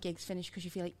around when a gig's finished because you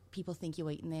feel like people think you're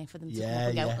waiting there for them to come up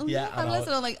and go, oh, yeah, I know. And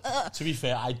I'm like, ugh. To be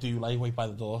fair, I do like wait by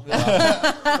the door.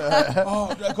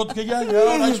 Oh, good gig, yeah,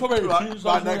 nice one, mate.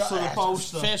 Right next to the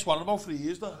poster. First one in about 3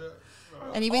 years, though.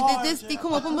 Anyway, they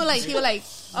come up and were like, they were like,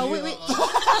 oh, wait.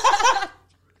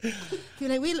 They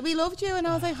were like, we loved you. And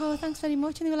I was like, oh, thanks very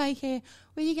much. And they were like, where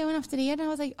are you going after the year? And I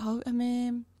was like, oh, I'm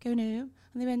going home.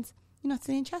 And they went, you're not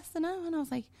staying in Chester now? And I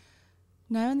was like,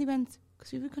 no. And they went,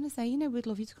 because we were going to say, we'd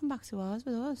love you to come back to ours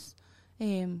with us, for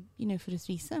a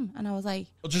threesome. And I was like...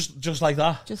 Just like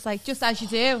that? Just as you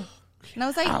do. And I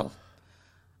was like... Ow.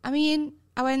 I mean,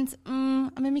 I went,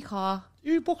 I'm in my car.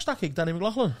 You booked that gig, Danny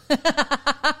McLaughlin?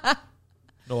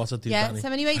 No, what to do, yeah, Danny. so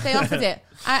anyway, they offered it.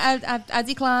 I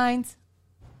declined.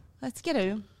 Let's get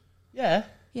home. Yeah.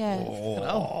 Yeah.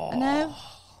 Oh. I know.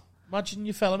 Imagine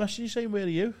your fella messaging you saying, where are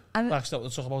you? And- Next up, we'll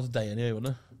talk about the day anyway,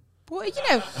 wouldn't it? But,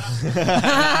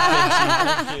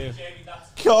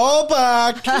 Call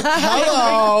back.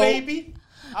 Hello. Baby.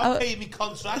 I'll pay me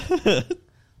contract.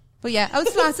 But yeah, I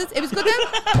was flattered. It was good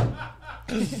then.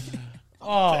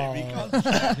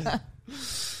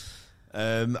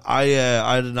 I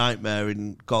had a nightmare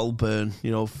in Goulburn,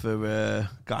 for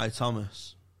Guy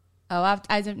Thomas. Oh,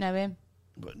 I don't know him.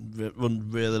 But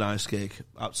really nice gig.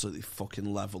 Absolutely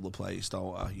fucking level the place,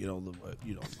 don't I? You know the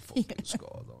fucking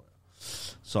score, don't I?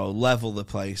 So level the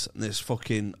place, and this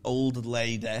fucking old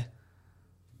lady,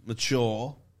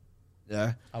 mature,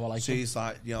 yeah. She's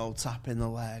like, tapping the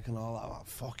leg and all that. Like,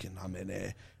 fucking, I'm in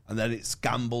here. And then it's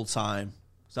gamble time.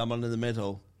 So I'm on in the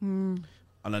middle. And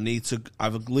I need to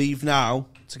either leave now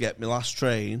to get my last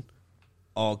train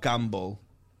or gamble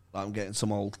that I'm getting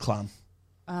some old clam.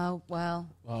 Oh, well.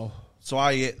 Wow. So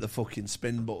I hit the fucking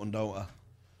spin button, don't I?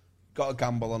 Got a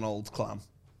gamble on old clam.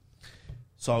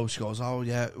 So she goes, oh,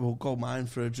 yeah, we'll go mine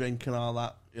for a drink and all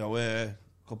that. We're a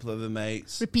couple of her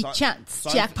mates. Repeat chance,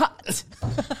 jackpot.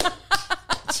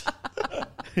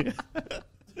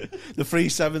 The 3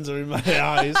 sevens are in my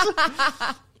eyes.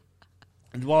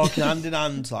 And walking hand in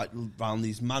hand, like, around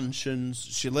these mansions.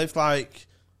 She lived, like,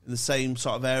 in the same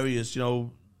sort of areas,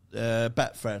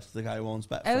 Betfred, the guy who owns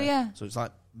Betfred. Oh, yeah. So it's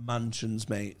like mansions,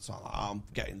 mate. So I'm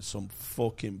getting some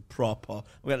fucking proper...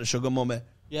 I'm getting a sugar mummy.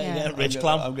 Yeah, rich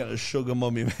clam. I'm getting a sugar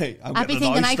mummy, mate. I'd be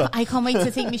thinking, I can't wait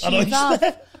to take my shoes off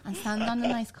and stand on the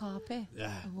nice carpet.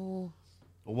 Yeah. Oh.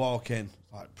 I walk in,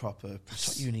 like, proper... That's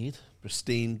what you need.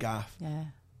 Pristine gaff. Yeah.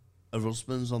 Her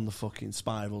husband's on the fucking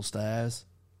spiral stairs.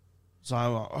 So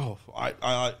I'm like,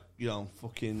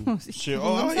 fucking shoot.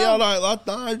 Oh, yeah, like that.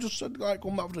 Nah, I just said, like,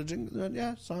 come back for a drink. Went,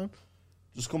 yeah, Sam.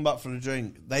 Just come back for a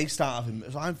drink. They start having...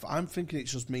 So I'm thinking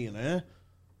it's just me and her.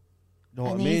 You know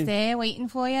what I mean? And he's there waiting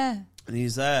for you. And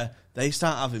he's there. They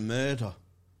start having murder.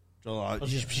 So like,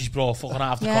 She's brought fucking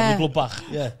half the Yeah. comedy club back.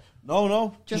 Yeah.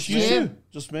 No. Just you. you.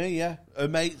 Just me, yeah. Her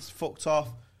mate's fucked off.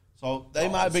 So they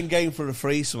might have been game for a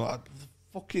threesome. Like,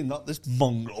 fucking not this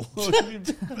mongrel.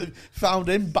 Found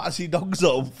him, batty dogs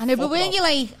up. I know, but Fuck weren't off. you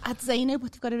like, I'd say no,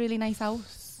 but they've got a really nice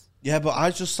house. Yeah, but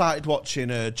I just started watching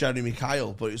Jeremy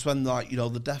Kyle, but it's when, like,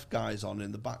 the deaf guy's on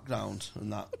in the background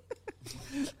and that.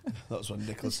 That's when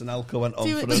Nicholas Anelka went on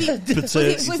for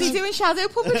Was he doing shadow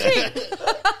puppetry?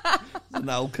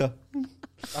 Anelka.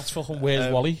 That's fucking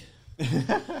Where's Wally?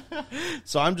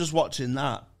 So I'm just watching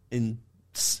that.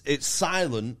 It's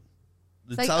silent.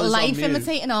 The It's like telly's on life mute.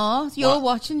 imitating art. You're What?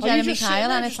 watching Are you Jeremy just sitting Kyle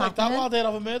there and it's just like that while happening.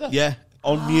 they're having murder? Yeah,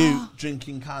 on mute,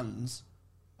 drinking cans.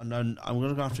 And then I'm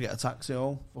going to have to get a taxi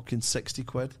home. Fucking 60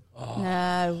 quid.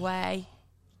 No way.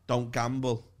 Don't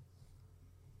gamble.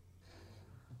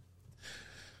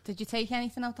 Did you take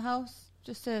anything out the house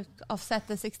just to offset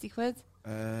the 60 quid?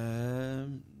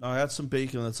 No, I had some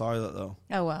beak in the toilet, though.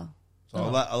 Oh, well. So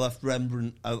I left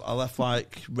Rembrandt. I left,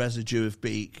 like, residue of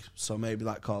beak. So maybe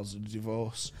that caused a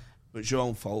divorce. But it's your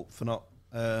own fault for not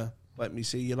letting me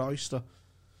see your oyster.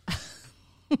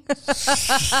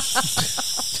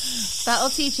 That'll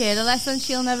teach her a lesson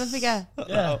she'll never forget.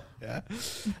 Yeah.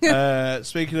 Yeah.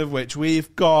 Speaking of which,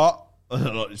 we've got.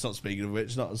 It's not speaking of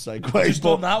which, not a segue. Just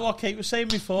done that, what Kate was saying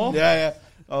before. Yeah.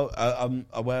 Oh, I'm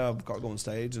aware I've got to go on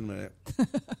stage in a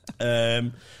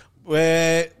minute.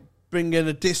 We're bringing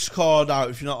a Discord out.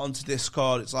 If you're not onto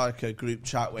Discord, it's like a group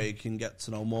chat where you can get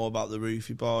to know more about the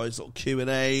Roofie Boys, little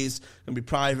Q&As, going to be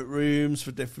private rooms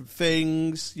for different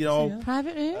things, you know.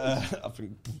 Private room? I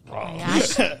think...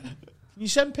 Can you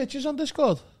send pictures on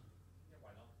Discord?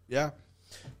 Yeah.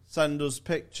 Send us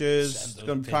pictures. Send us It's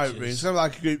going to be private pictures. rooms. It's going to be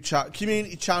like a group chat,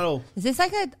 community channel. Is this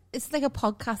like a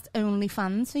podcast only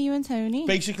fans for you and Tony?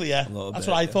 Basically, yeah. A little That's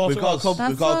bit. what I thought We've it got was. a couple,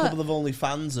 we've That's got a what- couple of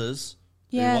OnlyFansers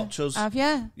yeah. who watch us. Have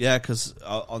you? Yeah, because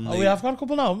on the... Oh, we have got a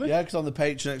couple now, haven't we? Yeah, because on the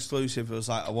Patreon exclusive, it was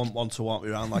like, I want one to walk me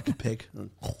around like a pig.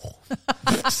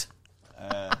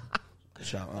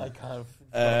 Shout I out. kind of...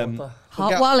 Hot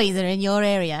Get- Wallies are in your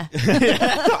area.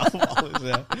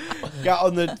 Yeah.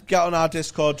 Get on our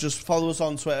Discord. Just follow us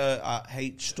on Twitter at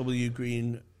HW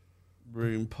Green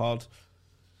Room Pod.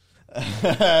 Saved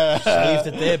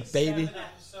it there, baby.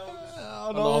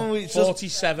 Oh, no, it's just,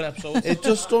 47 episodes. it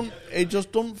just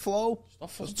don't flow.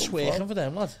 Just twerking for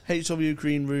them, lad. HW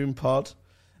Green Room Pod.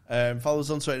 Follow us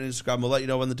on Twitter and Instagram. We'll let you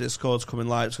know when the Discord's coming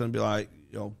live. It's going to be like,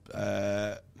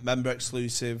 member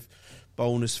exclusive,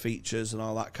 bonus features and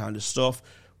all that kind of stuff.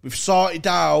 We've sorted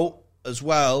out as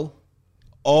well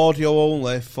audio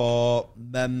only for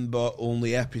member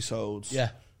only episodes. Yeah.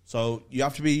 So you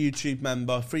have to be a YouTube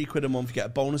member, £3 a month. You get a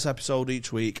bonus episode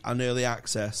each week and early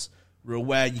access. We're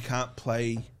aware you can't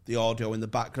play the audio in the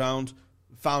background.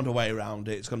 We found a way around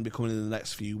it. It's going to be coming in the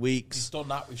next few weeks. We've done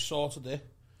that. We've sorted it.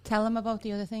 Tell them about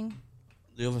the other thing.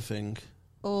 The other thing.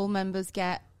 All members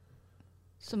get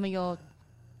some of your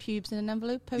pubes in an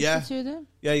envelope posted to them.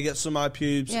 Yeah, you get some of my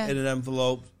pubes Yeah. in an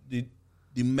envelope.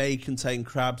 They may contain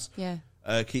crabs. Yeah.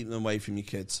 Keep them away from your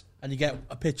kids. And you get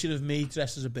a picture of me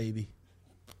dressed as a baby.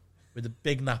 With a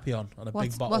big nappy on and a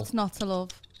big bottle. What's not to love?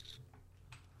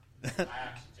 I actually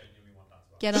genuinely want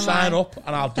that. Get Sign online. up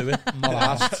and I'll do it. I'm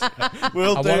not asked.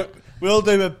 We'll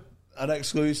do an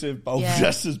exclusive both Yeah.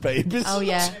 dressed as babies. Oh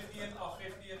yeah. 50th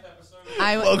episode.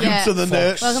 Welcome yeah. to the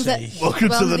nurse. Welcome Fuck's to, Welcome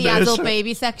to the adult nursery.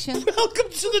 baby section. Welcome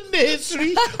to the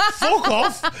nursery. Fuck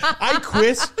off. I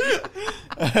quit.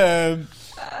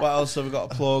 What else have we got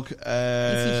to plug?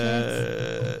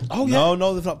 T-shirts.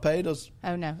 No, they've not paid us.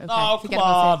 Oh no. Okay. Oh, Forget come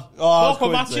about on. it. Oh, Local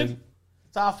quid matching. thing.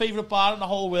 It's our favourite bar in the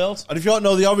whole world. And if you don't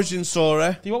know the origin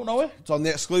story, You won't know it? it's on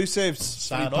the exclusives.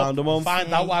 Sign £3 up. a month.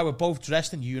 Find out why we're both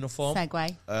dressed in uniform.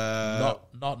 Segue.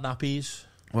 Not nappies.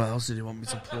 What else did you want me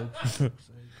to plug?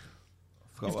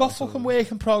 You've got fucking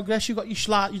work in progress. You've got your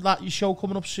show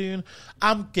coming up soon.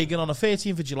 I'm gigging on the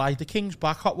 13th of July. The King's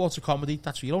Back, Hot Water Comedy.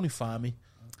 That's where you'll only find me.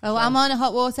 Oh, I'm on a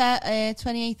hot water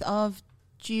 28th of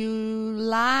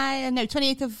July. No,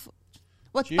 28th of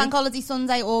June? bank holiday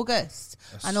Sunday, August,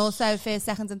 and also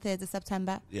 1st, 2nd, and 3rd of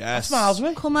September. Yes. That's miles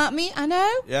away. Come at me, I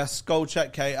know. Yes, go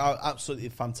check Kate out. Absolutely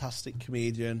fantastic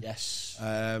comedian. Yes.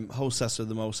 Hostess with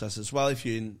the mostess as well. If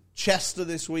you're in Chester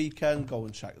this weekend, go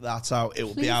and check that out. It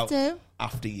will Please be out do.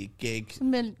 after your gig.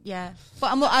 Yeah, but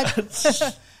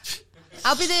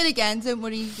I'll be there again. Don't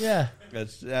worry. Yeah.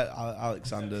 It's,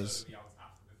 Alexander's.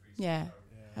 Yeah.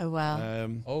 Oh well.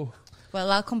 Oh. Well,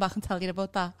 I'll come back and tell you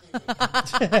about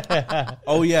that.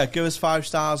 Oh yeah, give us 5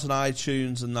 stars on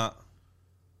iTunes and that.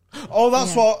 Oh,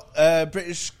 that's what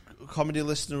British Comedy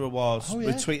Listener Awards. Oh, yeah.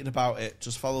 We tweeted about it.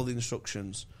 Just follow the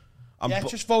instructions.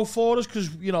 Just vote for us because,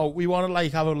 we want to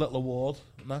have a little award.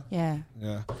 No? Yeah.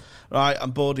 Yeah. Right, I'm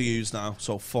bored of yous now,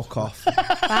 so fuck off. Bye.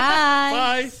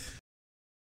 Bye.